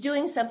she's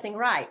doing something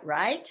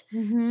right?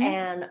 Mm-hmm.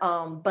 And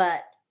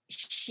but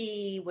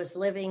she was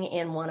living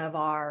in one of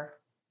our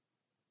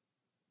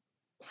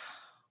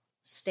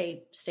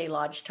stay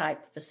lodge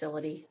type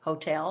facility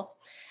hotel,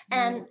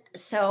 and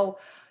so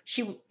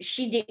she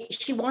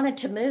wanted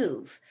to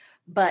move,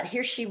 but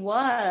here she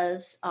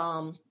was,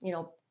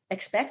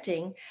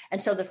 expecting. And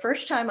so the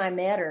first time I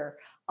met her,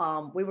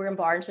 we were in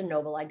Barnes and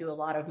Noble. I do a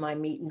lot of my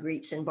meet and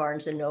greets in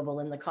Barnes and Noble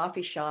in the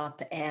coffee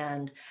shop,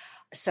 and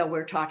so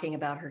we're talking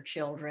about her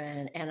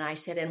children. And I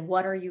said, "And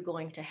what are you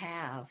going to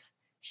have?"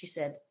 She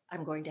said,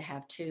 "I'm going to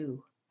have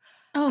 2."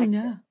 Oh,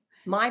 no.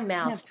 My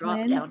mouth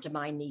dropped down to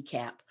my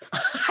kneecap.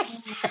 I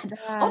said,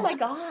 "Oh my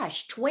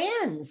gosh,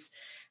 twins."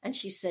 And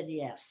she said,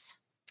 "Yes."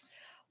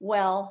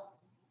 Well,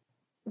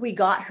 we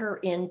got her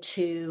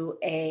into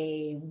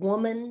a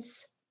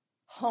woman's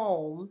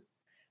home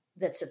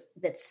that's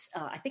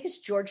I think it's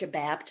Georgia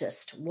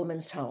Baptist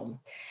Woman's Home.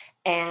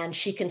 And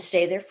she can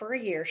stay there for a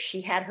year.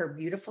 She had her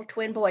beautiful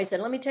twin boys.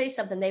 And let me tell you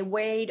something, they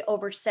weighed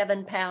over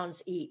 7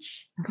 pounds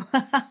each.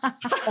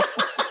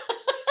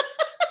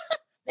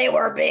 They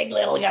were big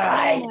little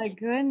guys. Oh my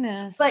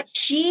goodness. But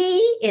she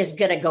is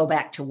going to go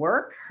back to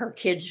work. Her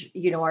kids,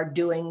 are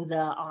doing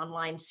the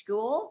online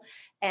school,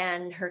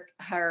 and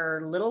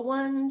her little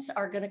ones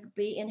are going to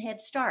be in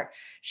Head Start.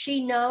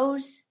 She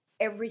knows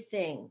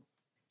everything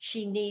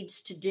she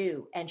needs to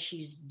do, and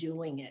she's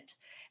doing it.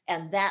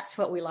 And that's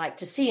what we like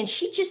to see. And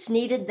she just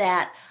needed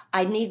that.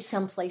 I need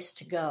someplace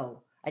to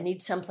go. I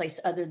need someplace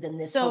other than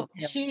this. So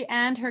hotel. she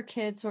and her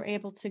kids were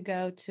able to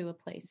go to a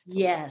place to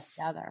yes,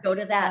 go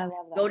to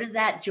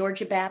that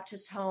Georgia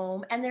Baptist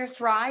home, and they're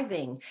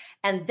thriving,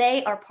 and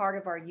they are part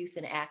of our Youth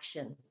in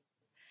Action.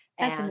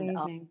 That's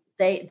amazing.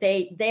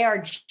 They are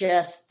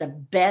just the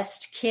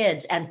best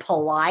kids, and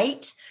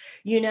polite,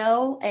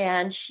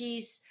 and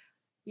she's,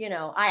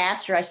 I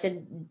asked her, I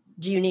said,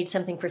 "Do you need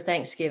something for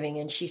Thanksgiving?"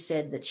 And she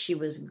said that she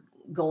was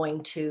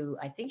going to,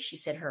 I think she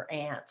said her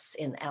aunt's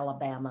in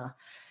Alabama,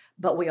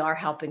 but we are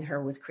helping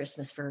her with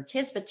Christmas for her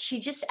kids. But she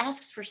just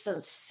asks for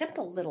some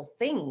simple little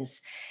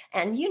things.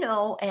 And,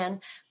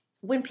 and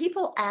when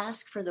people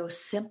ask for those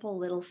simple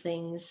little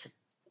things,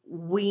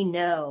 we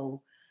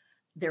know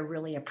they're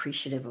really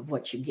appreciative of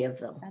what you give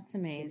them. That's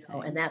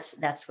amazing. And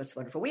that's what's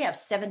wonderful. We have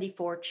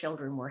 74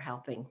 children we're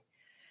helping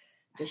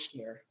this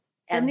year.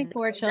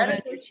 74 children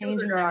are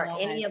changing their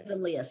lives. Any of the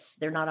lists.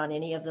 They're not on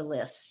any of the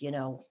lists,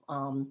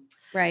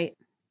 Right.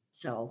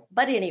 So,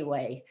 but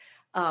anyway,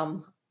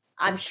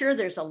 I'm sure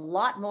there's a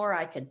lot more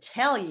I could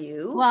tell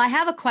you. Well, I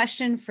have a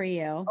question for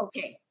you.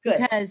 Okay, good.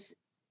 Because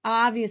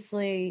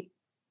obviously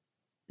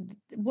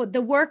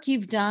the work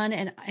you've done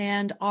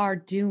and are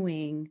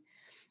doing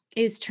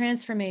is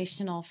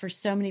transformational for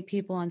so many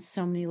people on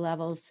so many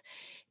levels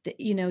that,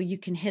 you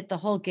can hit the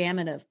whole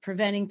gamut of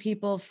preventing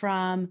people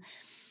from,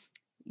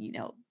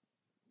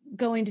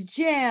 going to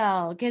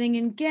jail, getting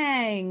in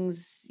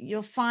gangs,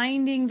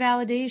 finding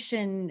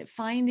validation,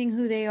 finding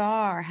who they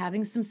are,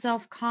 having some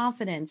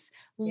self-confidence,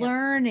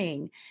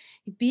 learning,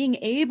 being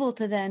able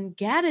to then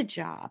get a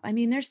job. I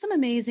mean, there's some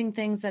amazing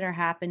things that are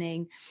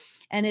happening.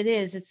 And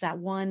it's that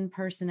one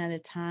person at a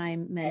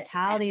time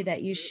mentality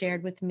that you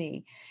shared with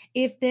me.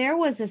 If there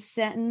was a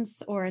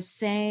sentence or a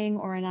saying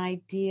or an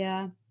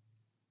idea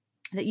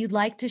that you'd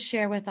like to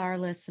share with our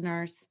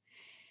listeners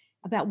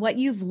about what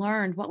you've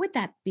learned, what would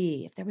that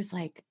be? If there was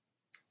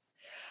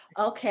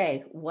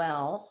okay,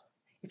 well,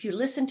 if you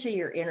listen to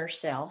your inner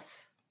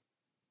self,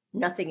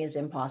 nothing is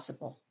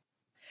impossible.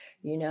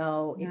 If you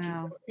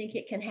don't think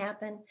it can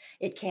happen,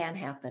 it can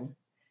happen.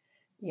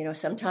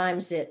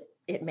 Sometimes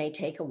it may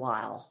take a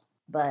while,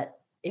 but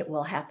it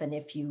will happen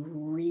if you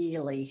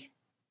really,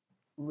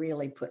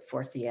 really put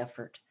forth the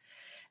effort.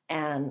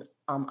 And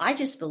I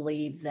just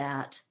believe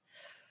that,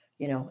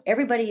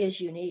 everybody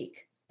is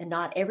unique. and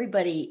not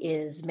everybody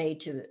is made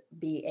to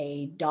be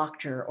a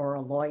doctor or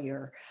a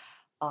lawyer.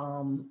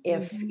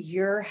 If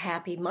you're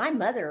happy, my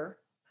mother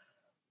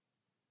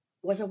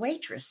was a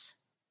waitress.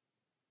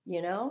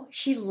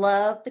 She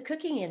loved the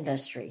cooking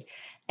industry,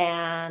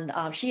 and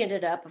she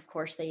ended up, of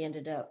course, they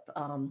ended up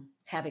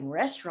having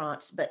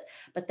restaurants, but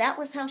that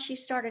was how she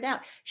started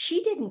out.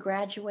 She didn't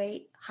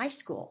graduate high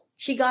school.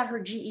 She got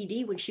her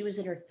GED when she was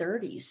in her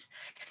 30s.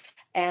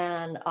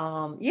 And,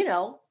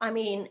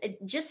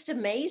 just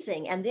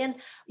amazing. And then,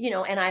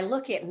 and I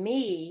look at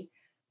me,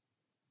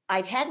 I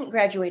hadn't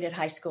graduated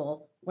high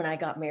school when I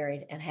got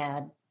married and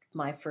had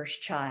my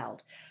first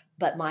child.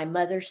 But my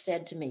mother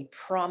said to me,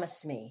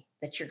 promise me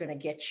that you're going to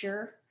get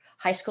your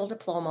high school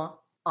diploma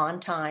on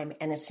time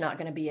and it's not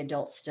going to be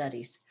adult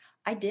studies.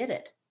 I did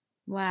it.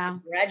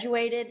 Wow. I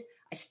graduated.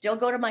 I still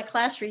go to my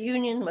class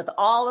reunion with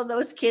all of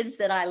those kids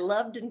that I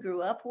loved and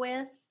grew up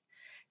with.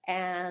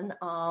 And,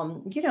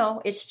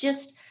 it's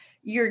just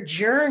your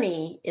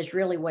journey is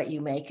really what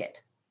you make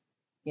it.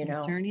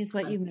 Your journey is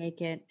what you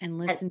make it, and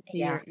listen to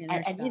your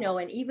inner self.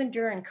 And even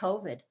during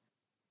COVID.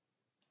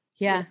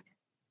 Yeah.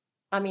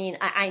 I mean,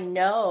 I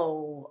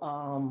know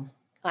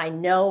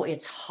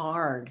it's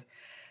hard,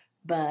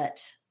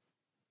 but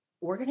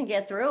we're going to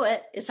get through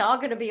it. It's all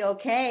going to be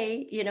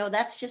okay.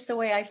 That's just the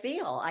way I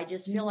feel. I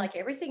just feel like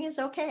everything is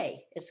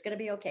okay. It's going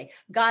to be okay.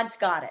 God's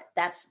got it.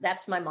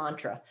 That's my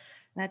mantra.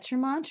 That's your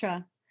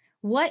mantra.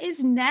 What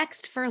is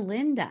next for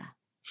Linda?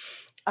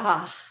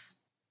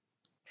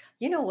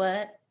 You know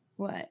what?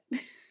 What?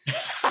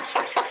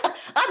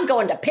 I'm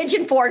going to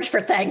Pigeon Forge for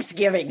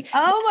Thanksgiving.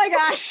 Oh my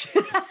gosh.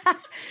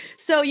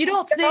 So you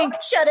don't think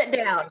shut it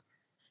down.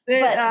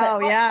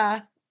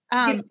 Yeah.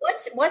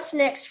 What's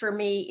next for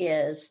me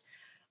is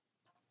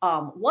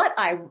what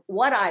I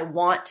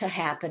want to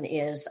happen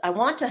is I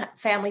want to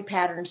Family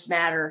Patterns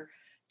Matter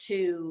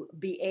to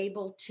be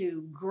able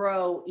to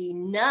grow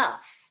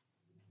enough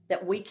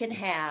that we can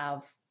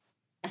have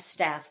a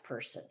staff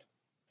person,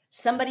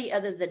 somebody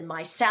other than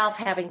myself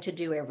having to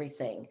do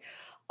everything.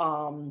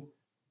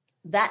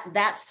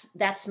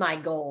 That's my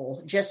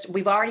goal.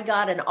 We've already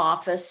got an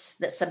office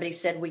that somebody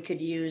said we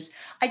could use.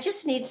 I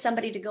just need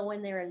somebody to go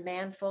in there and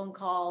man phone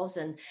calls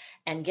and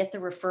get the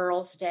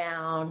referrals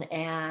down.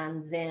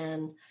 And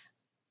then,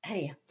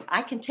 hey,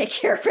 I can take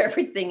care of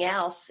everything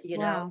else,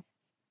 Wow.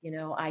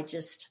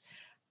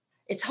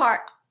 It's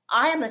hard.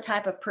 I am the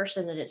type of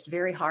person that it's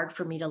very hard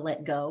for me to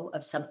let go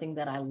of something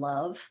that I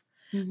love.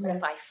 Mm-hmm. But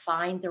if I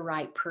find the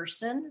right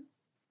person,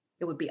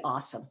 it would be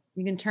awesome.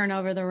 You can turn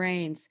over the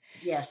reins.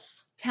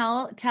 Yes.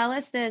 Tell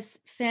us this.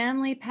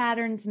 Family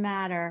Patterns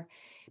Matter.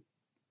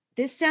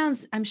 This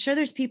sounds, I'm sure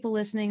there's people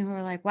listening who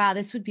are like, wow,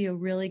 this would be a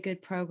really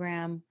good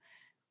program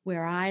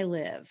where I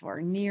live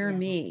or near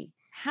me.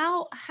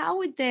 How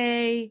would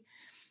they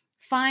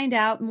find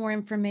out more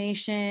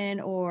information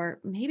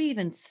or maybe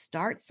even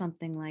start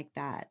something like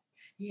that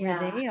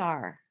where they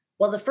are?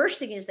 Well, the first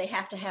thing is they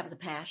have to have the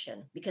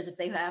passion, because if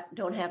they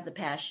don't have the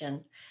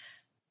passion,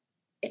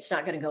 it's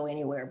not going to go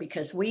anywhere.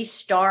 Because we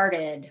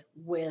started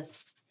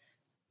with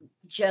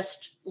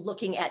just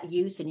looking at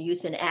youth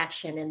in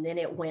action. And then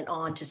it went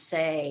on to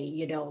say,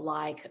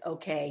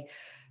 okay,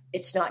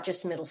 it's not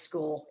just middle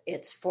school,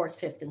 it's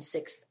 4th, 5th, and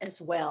 6th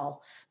as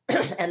well.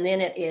 And then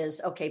it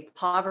is, okay,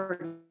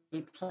 poverty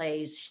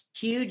plays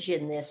huge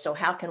in this. So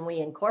how can we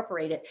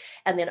incorporate it?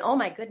 And then, oh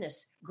my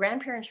goodness,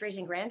 grandparents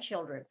raising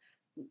grandchildren.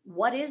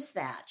 What is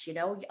that?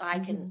 I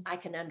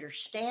can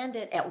understand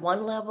it at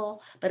one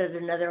level, but at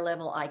another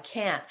level, I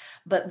can't.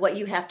 But what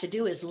you have to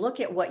do is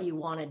look at what you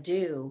want to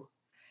do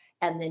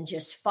and then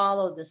just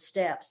follow the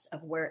steps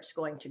of where it's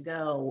going to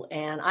go.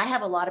 And I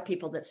have a lot of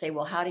people that say,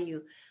 well, how do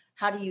you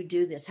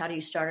do this? How do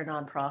you start a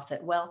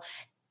nonprofit? Well,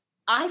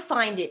 I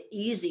find it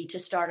easy to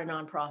start a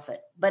nonprofit,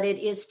 but it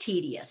is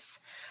tedious.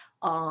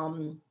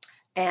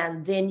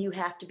 And then you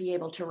have to be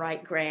able to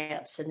write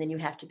grants, and then you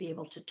have to be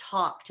able to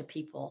talk to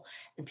people,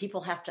 and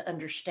people have to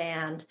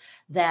understand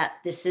that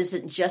this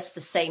isn't just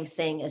the same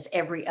thing as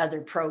every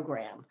other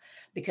program,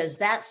 because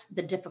that's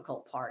the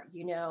difficult part.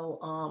 You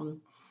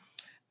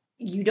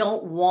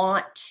don't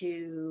want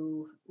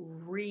to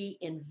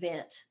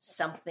reinvent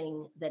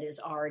something that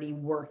is already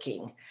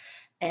working.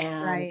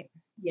 And right.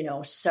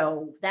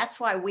 So that's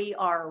why we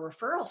are a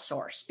referral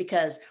source,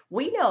 because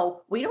we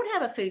know we don't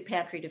have a food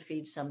pantry to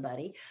feed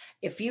somebody.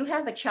 If you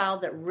have a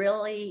child that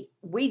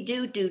we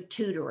do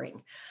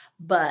tutoring,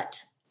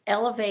 but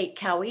Elevate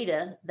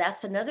Coweta,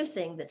 that's another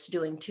thing that's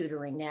doing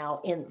tutoring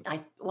now.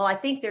 I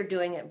think they're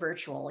doing it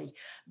virtually,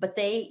 but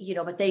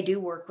they do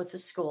work with the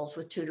schools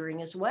with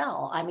tutoring as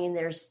well. I mean,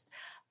 there's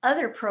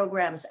other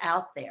programs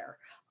out there.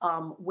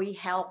 We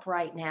help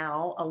right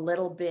now a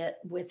little bit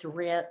with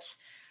rent.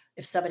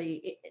 If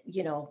somebody,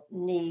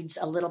 needs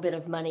a little bit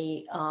of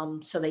money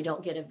so they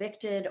don't get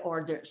evicted,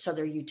 or so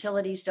their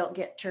utilities don't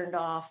get turned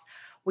off,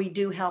 we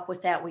do help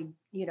with that.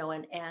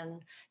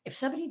 And if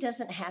somebody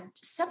doesn't have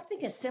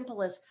something as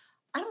simple as,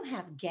 I don't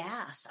have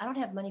gas, I don't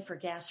have money for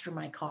gas for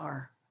my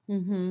car.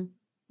 Mm-hmm.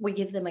 We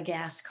give them a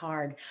gas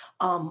card.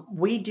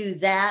 We do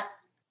that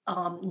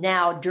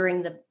now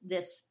during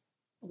this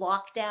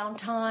lockdown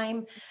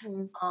time,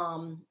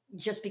 Mhm.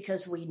 just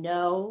because we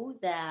know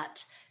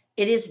that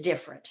it is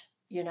different,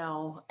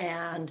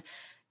 and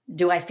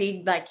do I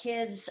feed my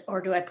kids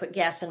or do I put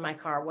gas in my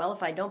car? Well,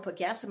 if I don't put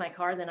gas in my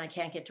car, then I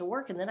can't get to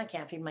work, and then I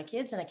can't feed my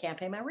kids and I can't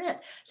pay my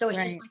rent. So it's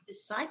just Right. like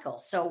this cycle.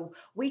 So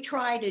we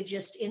try to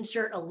just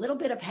insert a little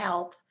bit of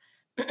help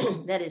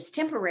that is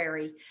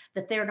temporary,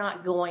 that they're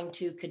not going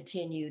to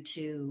continue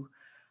to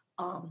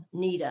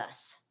need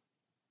us.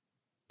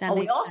 That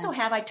We makes also sense.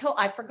 have, I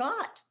forgot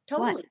What?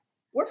 totally.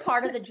 We're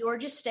part of the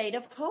Georgia State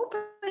of Hope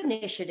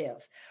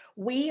initiative.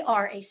 We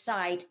are a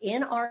site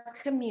in our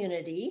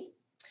community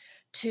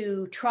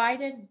to try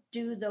to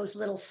do those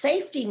little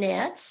safety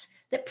nets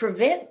that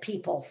prevent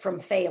people from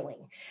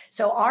failing.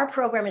 So our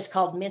program is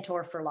called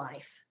Mentor for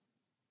Life.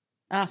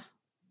 Oh,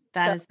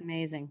 that So- is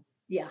amazing.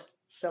 Yeah.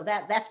 So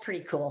that's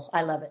pretty cool.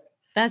 I love it.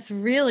 That's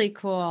really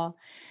cool.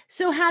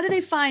 So how do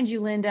they find you,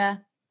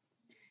 Linda?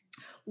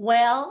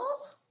 Well,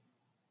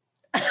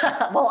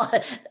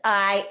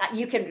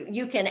 you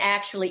can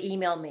actually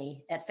email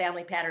me at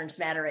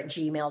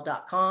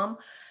familypatternsmatter@gmail.com.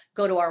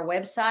 Go to our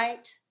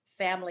website,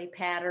 Family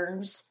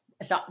Patterns.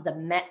 So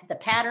the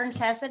patterns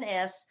has an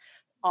S,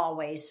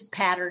 always,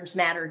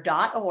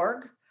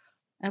 patternsmatter.org.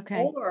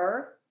 Okay.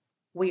 Or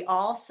we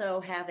also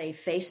have a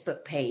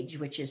Facebook page,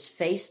 which is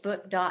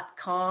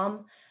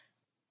facebook.com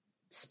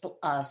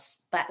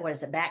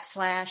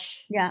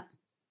 / Yeah.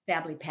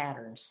 Family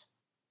Patterns.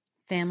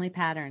 Family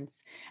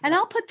Patterns. And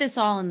I'll put this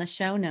all in the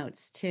show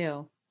notes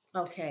too.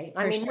 Okay.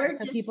 For sure,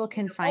 so people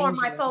can find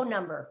my you. phone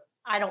number.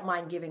 I don't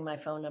mind giving my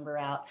phone number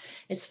out.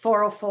 It's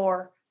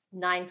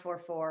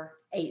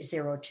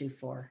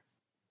 404-944-8024.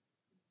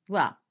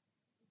 Well,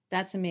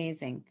 that's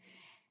amazing.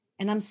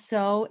 And I'm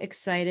so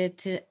excited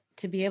to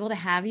be able to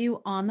have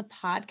you on the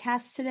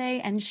podcast today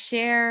and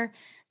share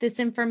this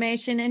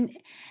information. And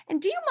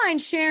do you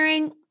mind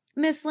sharing,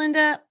 Miss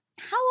Linda,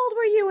 how old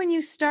were you when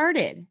you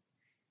started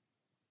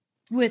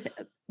with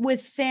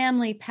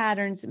Family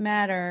Patterns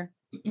Matter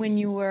when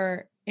you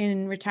were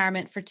in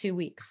retirement for 2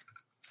 weeks?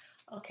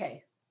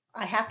 Okay.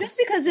 I have to. Just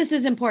because this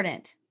is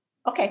important.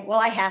 Okay. Well,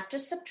 I have to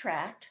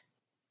subtract.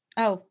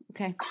 Oh,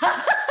 okay.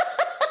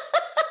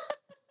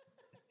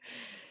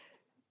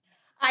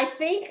 I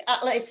think,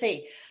 let's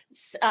see,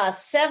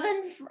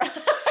 7.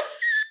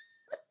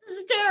 This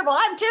is terrible.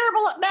 I'm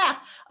terrible at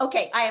math.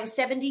 Okay. I am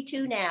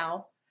 72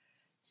 now.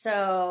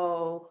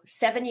 So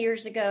 7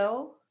 years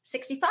ago,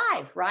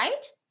 65,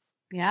 right?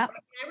 Yeah.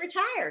 I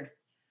retired.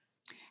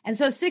 And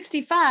so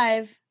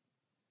 65,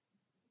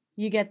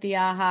 you get the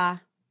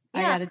aha. Yeah.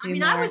 I got to do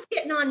more. I was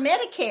getting on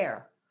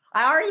Medicare.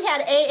 I already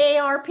had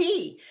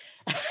AARP.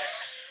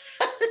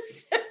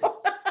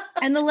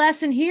 And the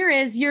lesson here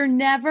is you're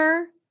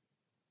never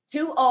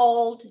too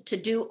old to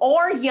do,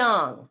 or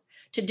young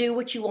to do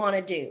what you want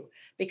to do.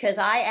 Because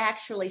I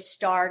actually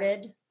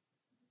started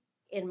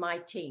in my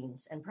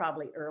teens and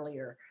probably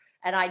earlier.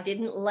 And I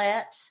didn't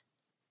let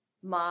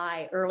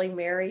my early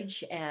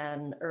marriage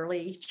and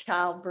early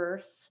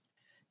childbirth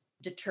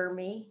deter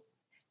me,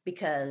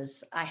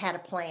 because I had a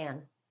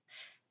plan.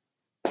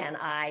 And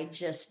I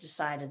just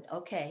decided,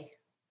 okay,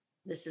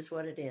 this is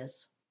what it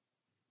is.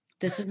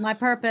 This is my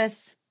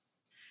purpose.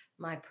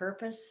 My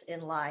purpose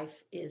in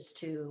life is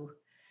to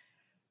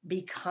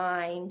be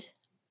kind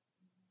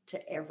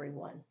to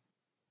everyone.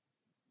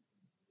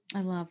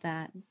 I love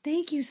that.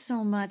 Thank you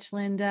so much,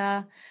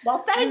 Linda.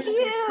 Well, thank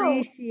you.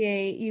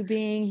 Appreciate you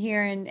being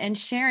here and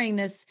sharing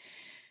this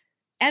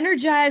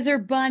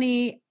Energizer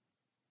Bunny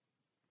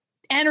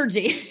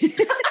energy,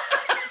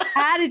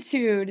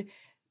 attitude,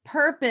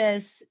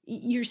 purpose.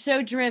 You're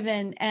so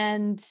driven.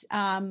 And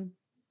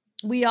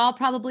we all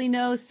probably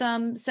know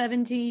some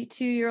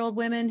 72-year-old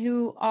women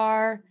who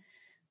are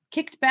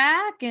kicked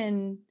back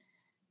and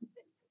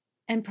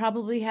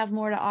probably have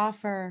more to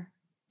offer.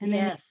 And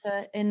yes,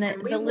 and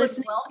we the would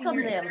listening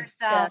welcome to them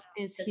yourself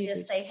is to huge.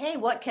 just say, hey,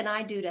 what can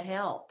I do to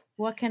help?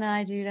 What can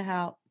I do to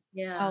help?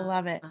 Yeah. I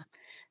love it.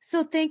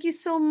 So thank you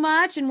so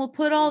much. And we'll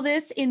put all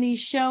this in the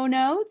show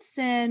notes.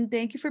 And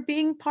thank you for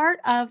being part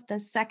of the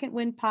Second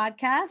Wind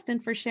podcast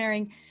and for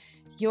sharing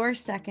your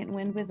second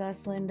wind with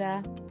us,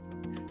 Linda.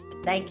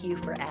 Thank you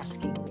for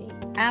asking me.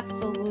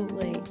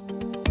 Absolutely.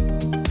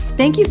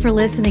 Thank you for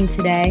listening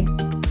today.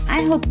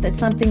 I hope that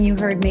something you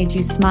heard made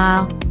you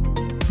smile,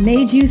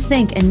 made you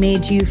think, and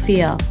made you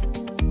feel.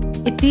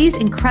 If these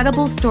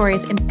incredible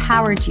stories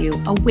empowered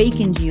you,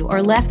 awakened you,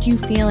 or left you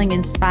feeling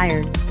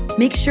inspired,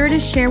 make sure to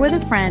share with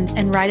a friend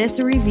and write us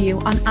a review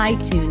on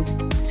iTunes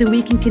so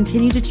we can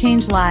continue to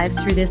change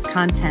lives through this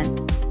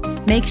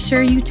content. Make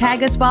sure you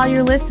tag us while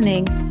you're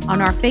listening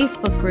on our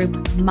Facebook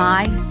group,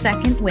 My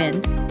Second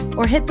Wind,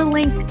 or hit the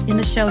link in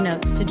the show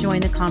notes to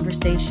join the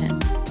conversation.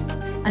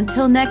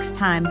 Until next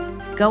time,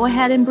 go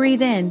ahead and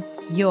breathe in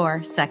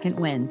your second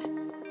wind.